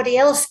everybody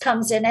else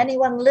comes in.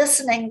 Anyone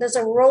listening, there's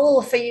a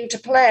role for you to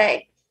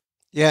play.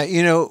 Yeah,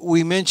 you know,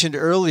 we mentioned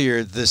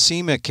earlier the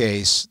SEMA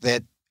case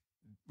that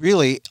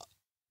really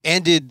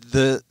ended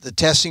the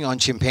testing on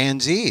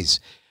chimpanzees.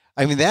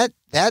 I mean, that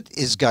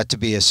has got to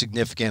be a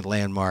significant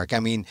landmark. I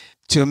mean,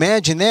 to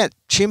imagine that,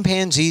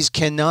 chimpanzees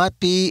cannot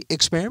be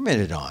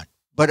experimented on,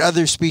 but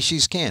other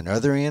species can,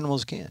 other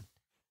animals can.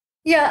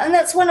 Yeah, and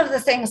that's one of the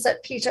things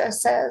that PETA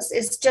says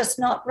is just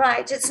not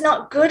right. It's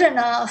not good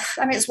enough.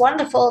 I mean, it's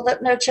wonderful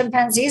that no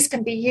chimpanzees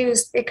can be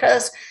used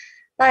because,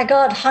 by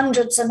God,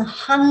 hundreds and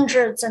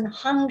hundreds and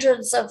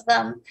hundreds of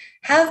them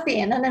have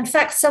been. And in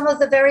fact, some of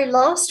the very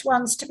last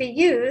ones to be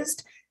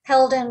used,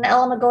 held in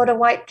Alamogordo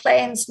White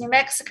Plains, New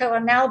Mexico, are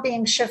now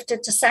being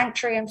shifted to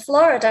sanctuary in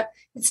Florida.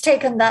 It's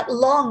taken that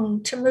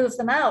long to move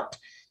them out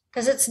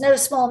because it's no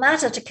small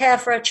matter to care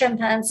for a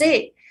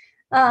chimpanzee.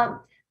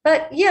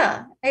 But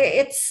yeah,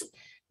 it's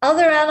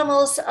other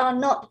animals are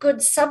not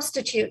good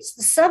substitutes.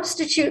 The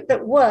substitute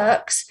that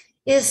works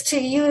is to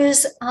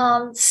use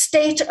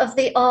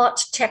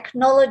state-of-the-art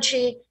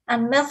technology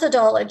and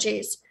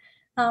methodologies.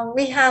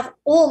 We have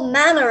all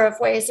manner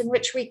of ways in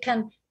which we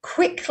can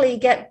quickly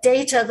get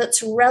data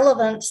that's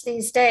relevant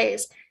these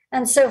days.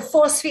 And so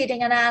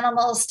force-feeding an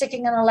animal,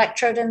 sticking an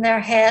electrode in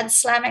their head,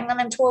 slamming them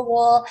into a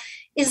wall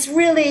is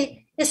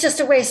really, it's just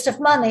a waste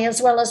of money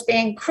as well as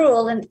being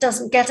cruel, and it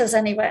doesn't get us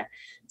anywhere.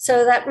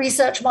 So that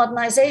research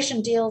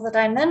modernization deal that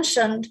I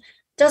mentioned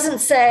doesn't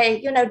say,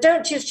 you know,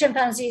 don't use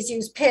chimpanzees,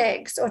 use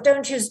pigs, or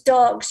don't use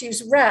dogs,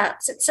 use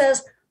rats. It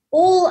says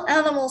all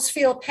animals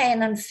feel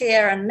pain and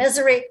fear and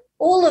misery.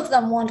 All of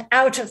them want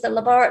out of the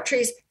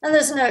laboratories, and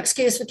there's no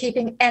excuse for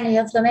keeping any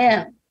of them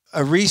in.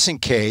 A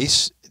recent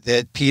case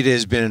that PETA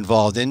has been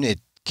involved in, it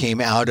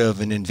came out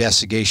of an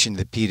investigation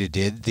that PETA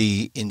did,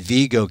 the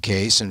Invigo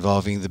case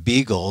involving the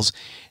beagles.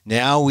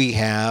 Now we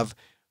have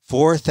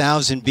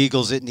 4,000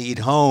 beagles that need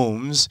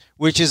homes,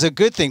 which is a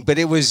good thing, but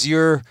it was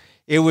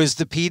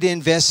the PETA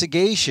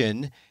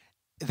investigation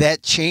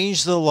that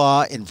changed the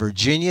law in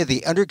Virginia.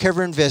 The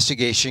undercover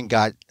investigation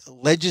got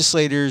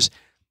legislators,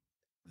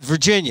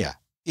 Virginia,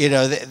 you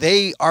know,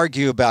 they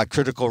argue about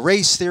critical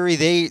race theory.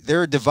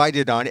 They're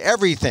divided on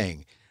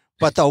everything.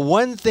 But the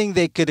one thing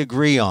they could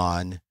agree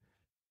on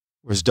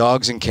was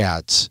dogs and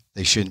cats.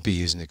 They shouldn't be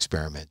used in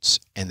experiments.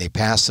 And they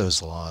passed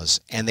those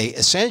laws. And they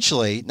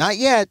essentially, not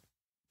yet,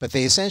 but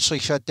they essentially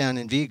shut down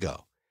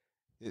Invigo.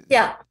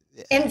 Yeah,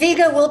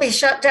 Invigo will be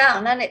shut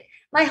down. And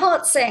my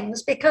heart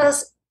sings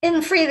because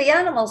in Free the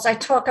Animals, I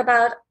talk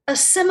about a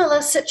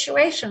similar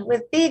situation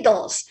with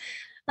beagles.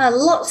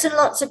 Lots and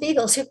lots of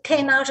beagles who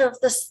came out of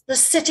the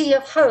city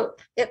of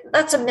hope.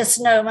 That's a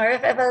misnomer,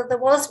 if ever there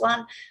was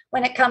one,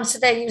 when it comes to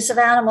their use of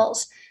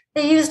animals.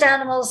 They used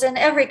animals in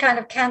every kind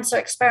of cancer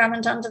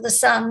experiment under the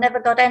sun, never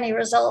got any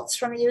results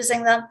from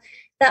using them.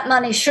 That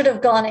money should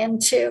have gone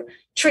into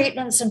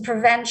treatments and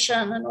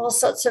prevention and all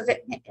sorts of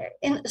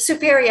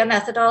superior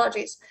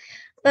methodologies.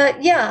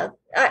 But yeah,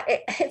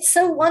 it's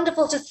so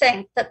wonderful to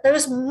think that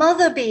those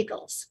mother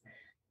beagles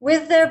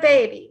with their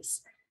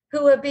babies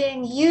who were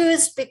being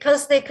used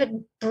because they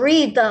could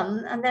breed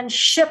them and then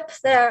ship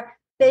their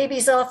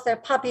babies off, their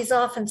puppies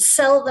off, and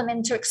sell them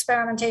into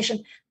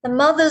experimentation. The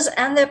mothers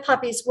and their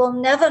puppies will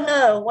never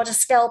know what a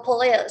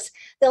scalpel is.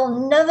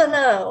 They'll never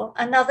know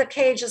another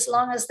cage as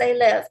long as they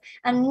live.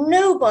 And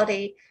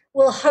nobody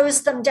will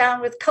hose them down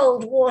with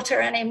cold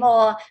water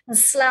anymore and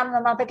slam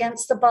them up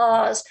against the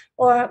bars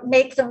or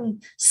make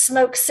them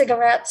smoke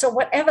cigarettes or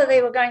whatever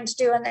they were going to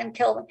do and then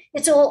kill them.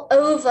 It's all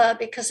over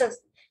because of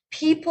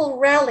people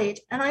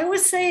rallied. And I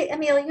always say,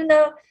 Emil, you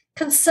know,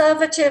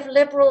 conservative,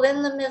 liberal,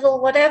 in the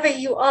middle, whatever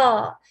you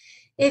are,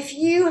 if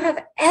you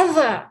have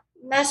ever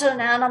met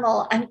an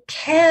animal and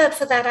cared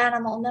for that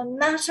animal, no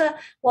matter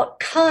what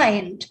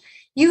kind,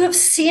 you have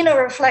seen a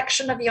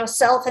reflection of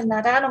yourself in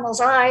that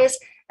animal's eyes,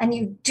 and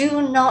you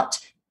do not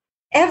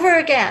ever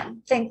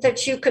again think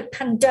that you could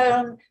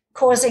condone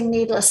causing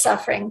needless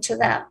suffering to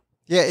them.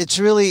 Yeah, it's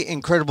really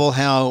incredible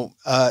how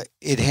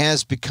it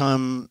has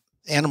become,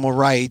 animal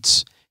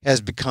rights has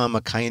become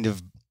a kind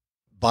of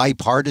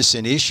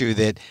bipartisan issue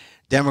that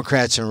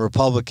Democrats and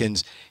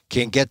Republicans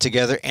can get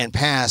together and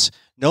pass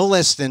no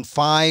less than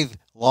 5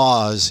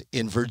 laws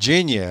in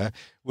Virginia,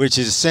 which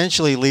is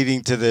essentially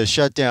leading to the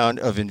shutdown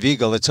of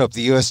Invigo. Let's hope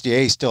the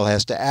USDA still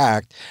has to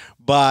act.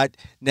 But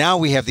now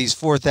we have these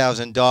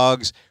 4,000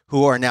 dogs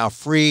who are now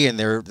free and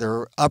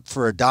they're up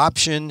for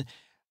adoption.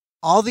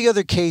 All the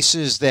other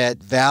cases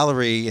that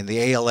Valerie and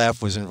the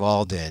ALF was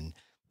involved in,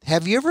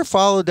 have you ever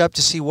followed up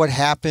to see what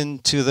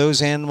happened to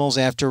those animals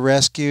after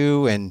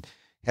rescue? And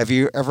have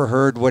you ever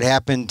heard what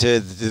happened to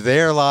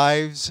their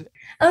lives?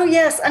 Oh,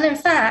 yes. And in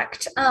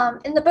fact,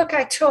 in the book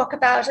I talk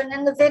about, and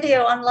in the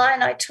video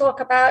online, I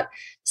talk about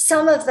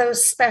some of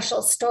those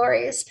special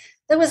stories.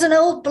 There was an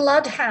old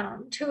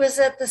bloodhound who was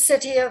at the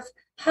City of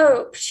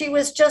Hope. She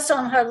was just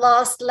on her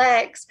last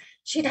legs.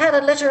 She'd had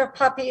a litter of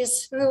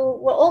puppies who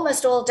were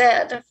almost all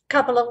dead. A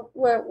couple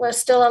were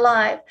still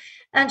alive.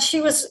 And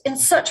she was in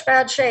such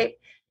bad shape.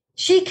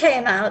 She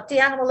came out, the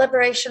Animal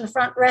Liberation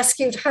Front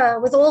rescued her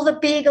with all the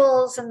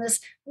beagles and this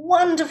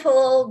wonderful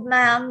old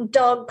man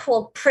dog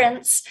called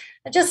Prince,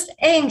 just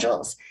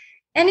angels.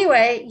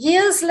 Anyway,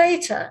 years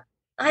later,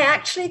 I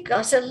actually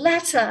got a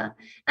letter,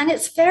 and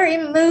it's very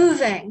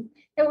moving.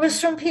 It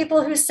was from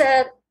people who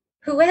said,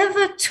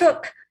 whoever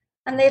took,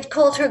 and they'd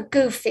called her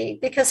Goofy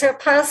because her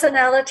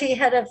personality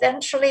had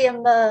eventually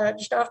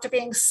emerged after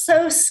being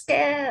so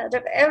scared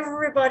of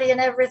everybody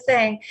and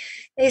everything.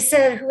 They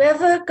said,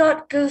 whoever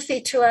got Goofy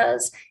to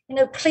us,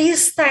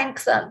 please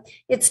thank them.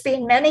 It's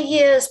been many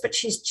years, but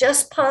she's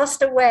just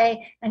passed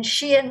away, and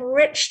she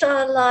enriched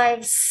our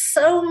lives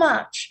so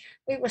much.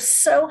 We were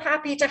so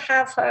happy to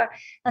have her.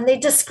 And they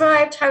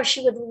described how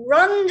she would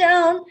run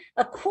down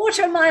a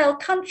 1/4-mile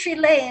country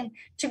lane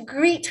to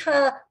greet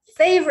her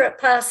favorite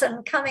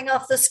person coming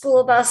off the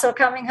school bus or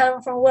coming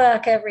home from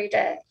work every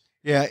day.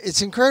 Yeah,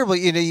 it's incredible.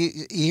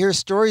 You hear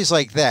stories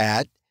like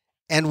that,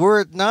 and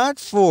were it not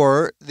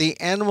for the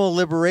Animal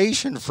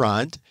Liberation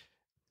Front,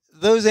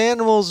 those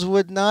animals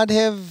would not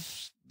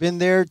have been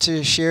there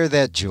to share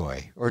that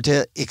joy or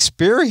to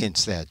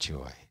experience that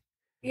joy.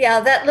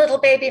 Yeah, that little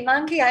baby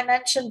monkey I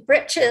mentioned,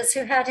 Britches,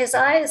 who had his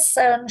eyes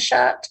sewn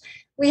shut.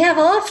 We have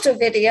after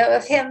video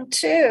of him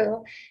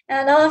too.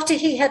 And after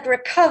he had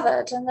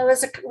recovered, and there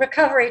was a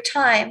recovery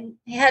time,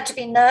 he had to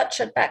be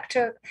nurtured back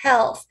to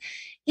health.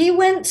 He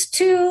went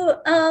to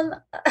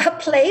a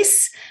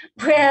place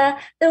where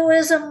there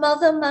was a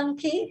mother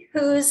monkey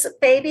whose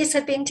babies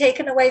had been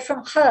taken away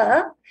from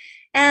her.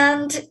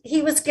 And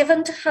he was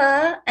given to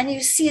her, and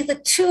you see the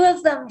two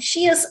of them.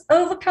 She is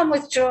overcome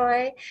with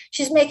joy.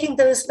 She's making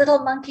those little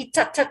monkey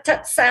tut, tut,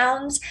 tut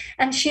sounds,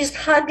 and she's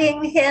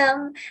hugging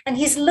him, and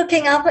he's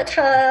looking up at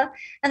her,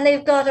 and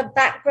they've got a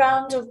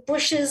background of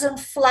bushes and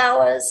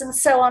flowers and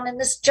so on in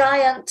this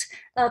giant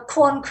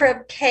corn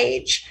crib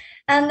cage.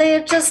 And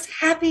they're just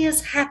happy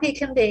as happy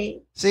can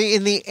be. See,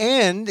 in the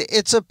end,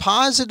 it's a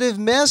positive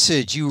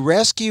message. You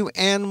rescue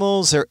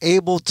animals, they're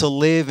able to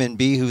live and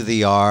be who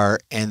they are,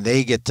 and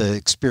they get to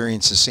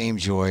experience the same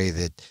joy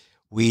that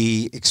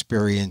we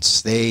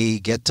experience. They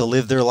get to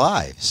live their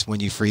lives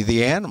when you free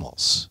the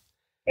animals.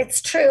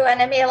 It's true.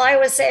 And Emil, I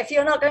always say, if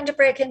you're not going to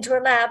break into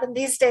a lab, and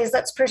these days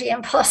that's pretty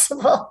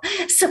impossible,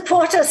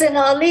 support us in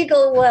our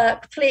legal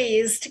work,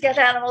 please, to get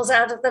animals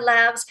out of the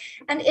labs.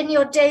 And in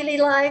your daily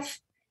life,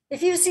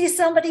 if you see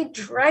somebody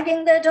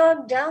dragging their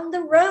dog down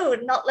the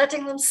road, not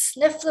letting them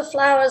sniff the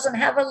flowers and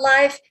have a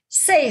life,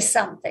 say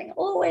something.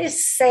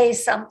 Always say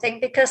something,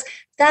 because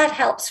that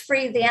helps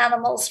free the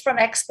animals from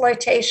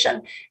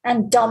exploitation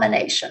and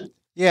domination.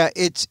 Yeah,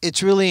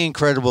 it's really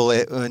incredible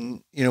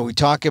when we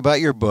talk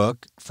about your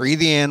book, Free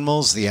the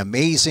Animals: The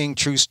Amazing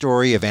True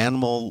Story of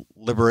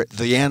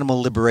the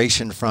Animal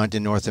Liberation Front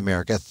in North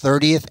America,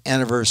 30th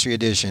anniversary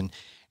edition.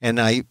 And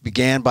I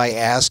began by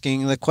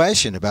asking the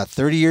question about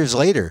 30 years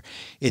later.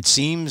 It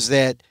seems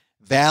that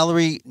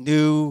Valerie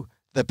knew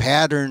the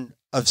pattern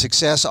of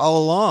success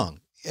all along.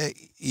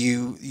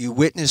 You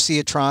witness the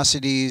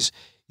atrocities,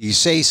 you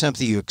say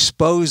something, you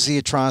expose the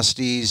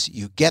atrocities,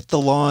 you get the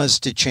laws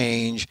to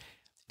change,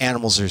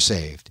 animals are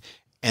saved.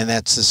 And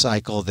that's the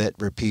cycle that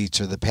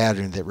repeats, or the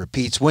pattern that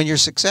repeats when you're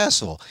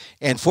successful.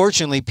 And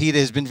fortunately, PETA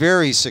has been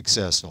very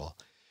successful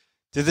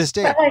to this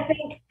day. But I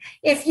think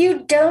if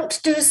you don't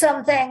do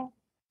something,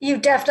 you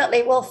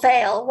definitely will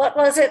fail. What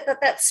was it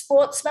that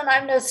sportsman,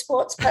 I'm no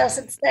sports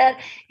person, said,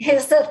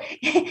 is that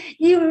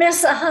you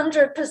miss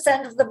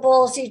 100% of the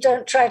balls you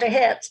don't try to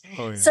hit.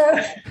 Oh, yeah. So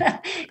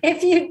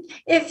if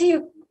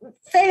you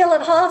fail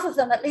at half of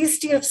them, at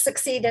least you've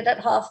succeeded at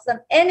half of them.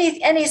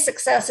 Any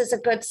success is a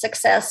good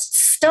success.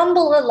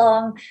 Stumble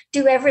along,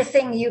 do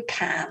everything you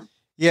can.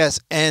 Yes,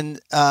 and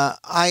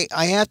I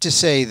have to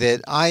say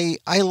that I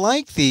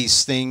like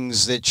these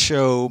things that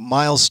show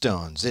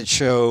milestones, that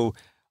show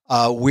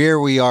where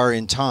we are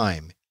in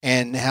time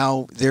and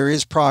how there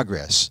is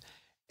progress.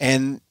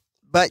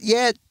 But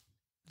yet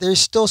there's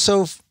still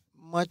so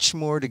much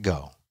more to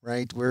go,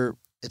 right?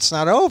 It's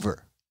not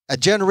over. A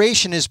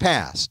generation has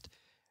passed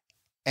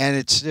and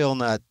it's still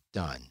not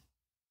done.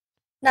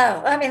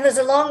 No, I mean, there's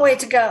a long way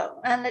to go.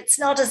 And it's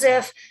not as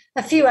if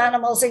a few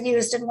animals are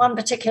used in one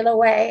particular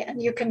way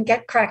and you can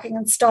get cracking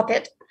and stop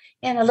it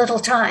in a little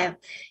time.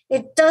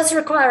 It does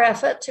require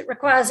effort. It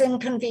requires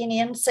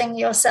inconveniencing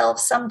yourself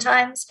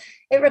sometimes.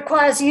 It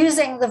requires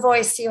using the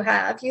voice you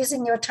have,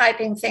 using your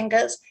typing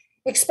fingers.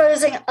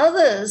 exposing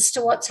others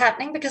to what's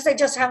happening because they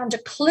just haven't a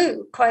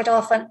clue quite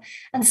often.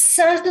 And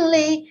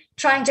certainly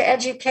trying to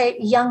educate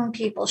young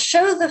people,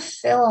 show the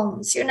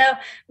films,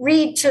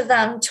 read to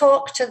them,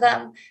 talk to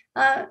them,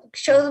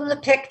 show them the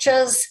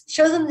pictures,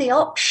 show them the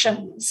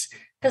options,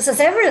 because there's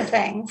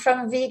everything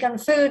from vegan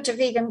food to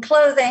vegan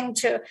clothing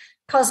to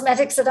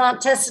cosmetics that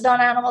aren't tested on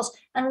animals,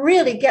 and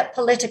really get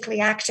politically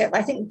active.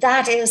 I think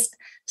that is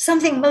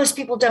something most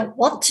people don't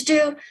want to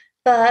do,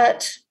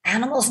 but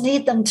animals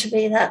need them to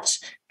be that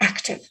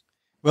active.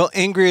 Well,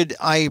 Ingrid,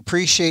 I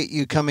appreciate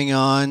you coming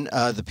on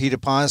the PETA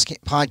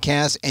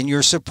podcast and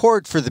your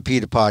support for the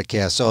PETA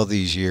podcast all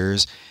these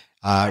years.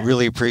 I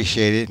really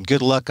appreciate it. And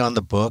good luck on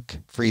the book,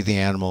 Free the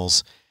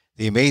Animals,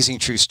 the amazing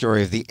true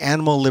story of the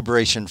Animal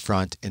Liberation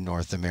Front in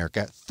North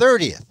America,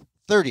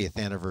 30th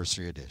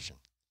anniversary edition.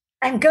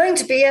 I'm going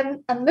to be a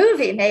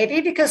movie,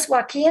 maybe, because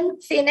Joaquin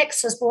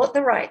Phoenix has bought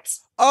the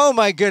rights. Oh,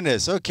 my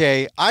goodness.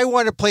 Okay. I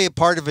want to play a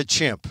part of a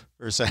chimp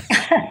or something.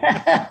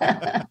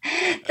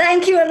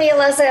 Thank you, Emil,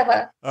 as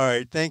ever. All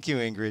right. Thank you,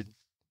 Ingrid.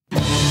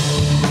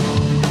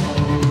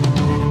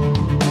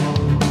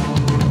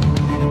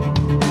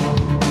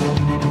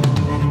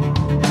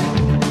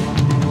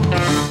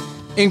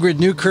 Ingrid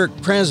Newkirk,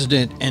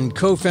 president and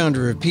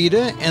co-founder of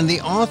PETA and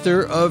the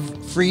author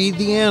of Free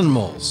the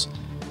Animals,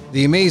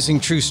 the amazing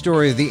true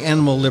story of the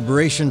Animal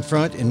Liberation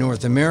Front in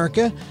North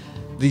America,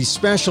 the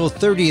special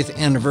 30th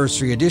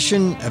anniversary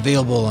edition,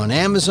 available on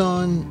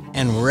Amazon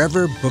and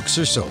wherever books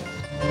are sold.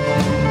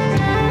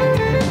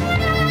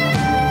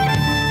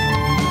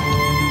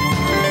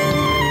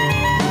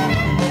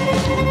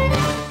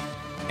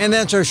 And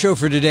that's our show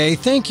for today.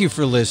 Thank you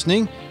for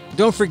listening.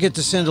 Don't forget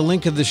to send a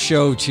link of the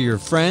show to your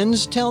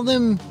friends. Tell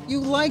them you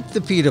like the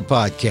PETA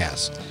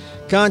podcast.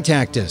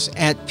 Contact us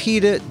at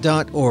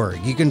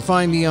PETA.org. You can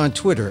find me on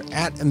Twitter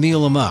at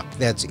Emil Amok.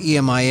 That's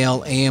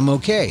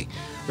EMILAMOK.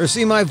 Or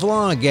see my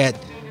vlog at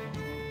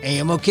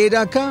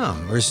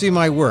AMOK.com. Or see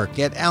my work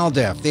at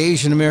ALDEF, the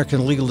Asian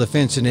American Legal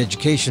Defense and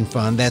Education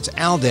Fund. That's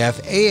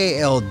ALDEF,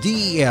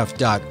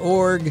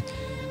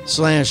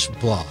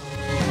 AALDEF.org/blog.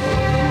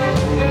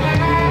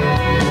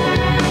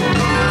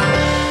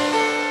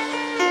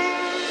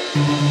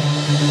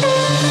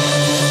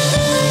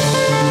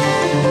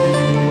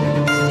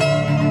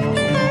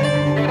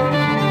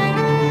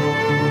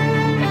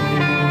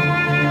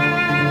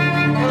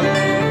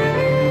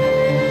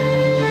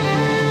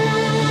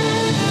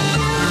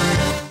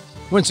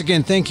 Once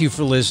again, thank you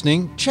for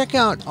listening. Check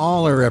out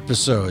all our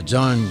episodes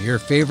on your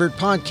favorite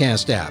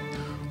podcast app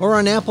or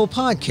on Apple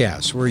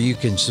Podcasts, where you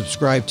can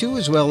subscribe to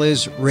as well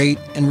as rate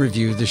and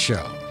review the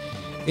show.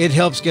 It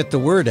helps get the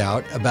word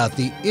out about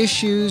the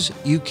issues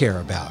you care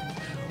about.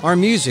 Our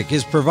music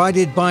is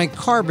provided by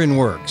Carbon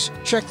Works.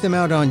 Check them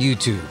out on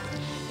YouTube.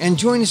 And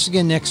join us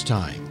again next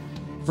time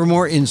for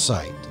more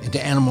insight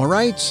into animal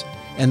rights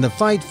and the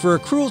fight for a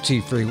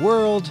cruelty-free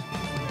world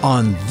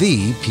on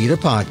the PETA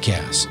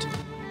Podcast.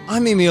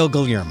 I'm Emil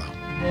Guillermo.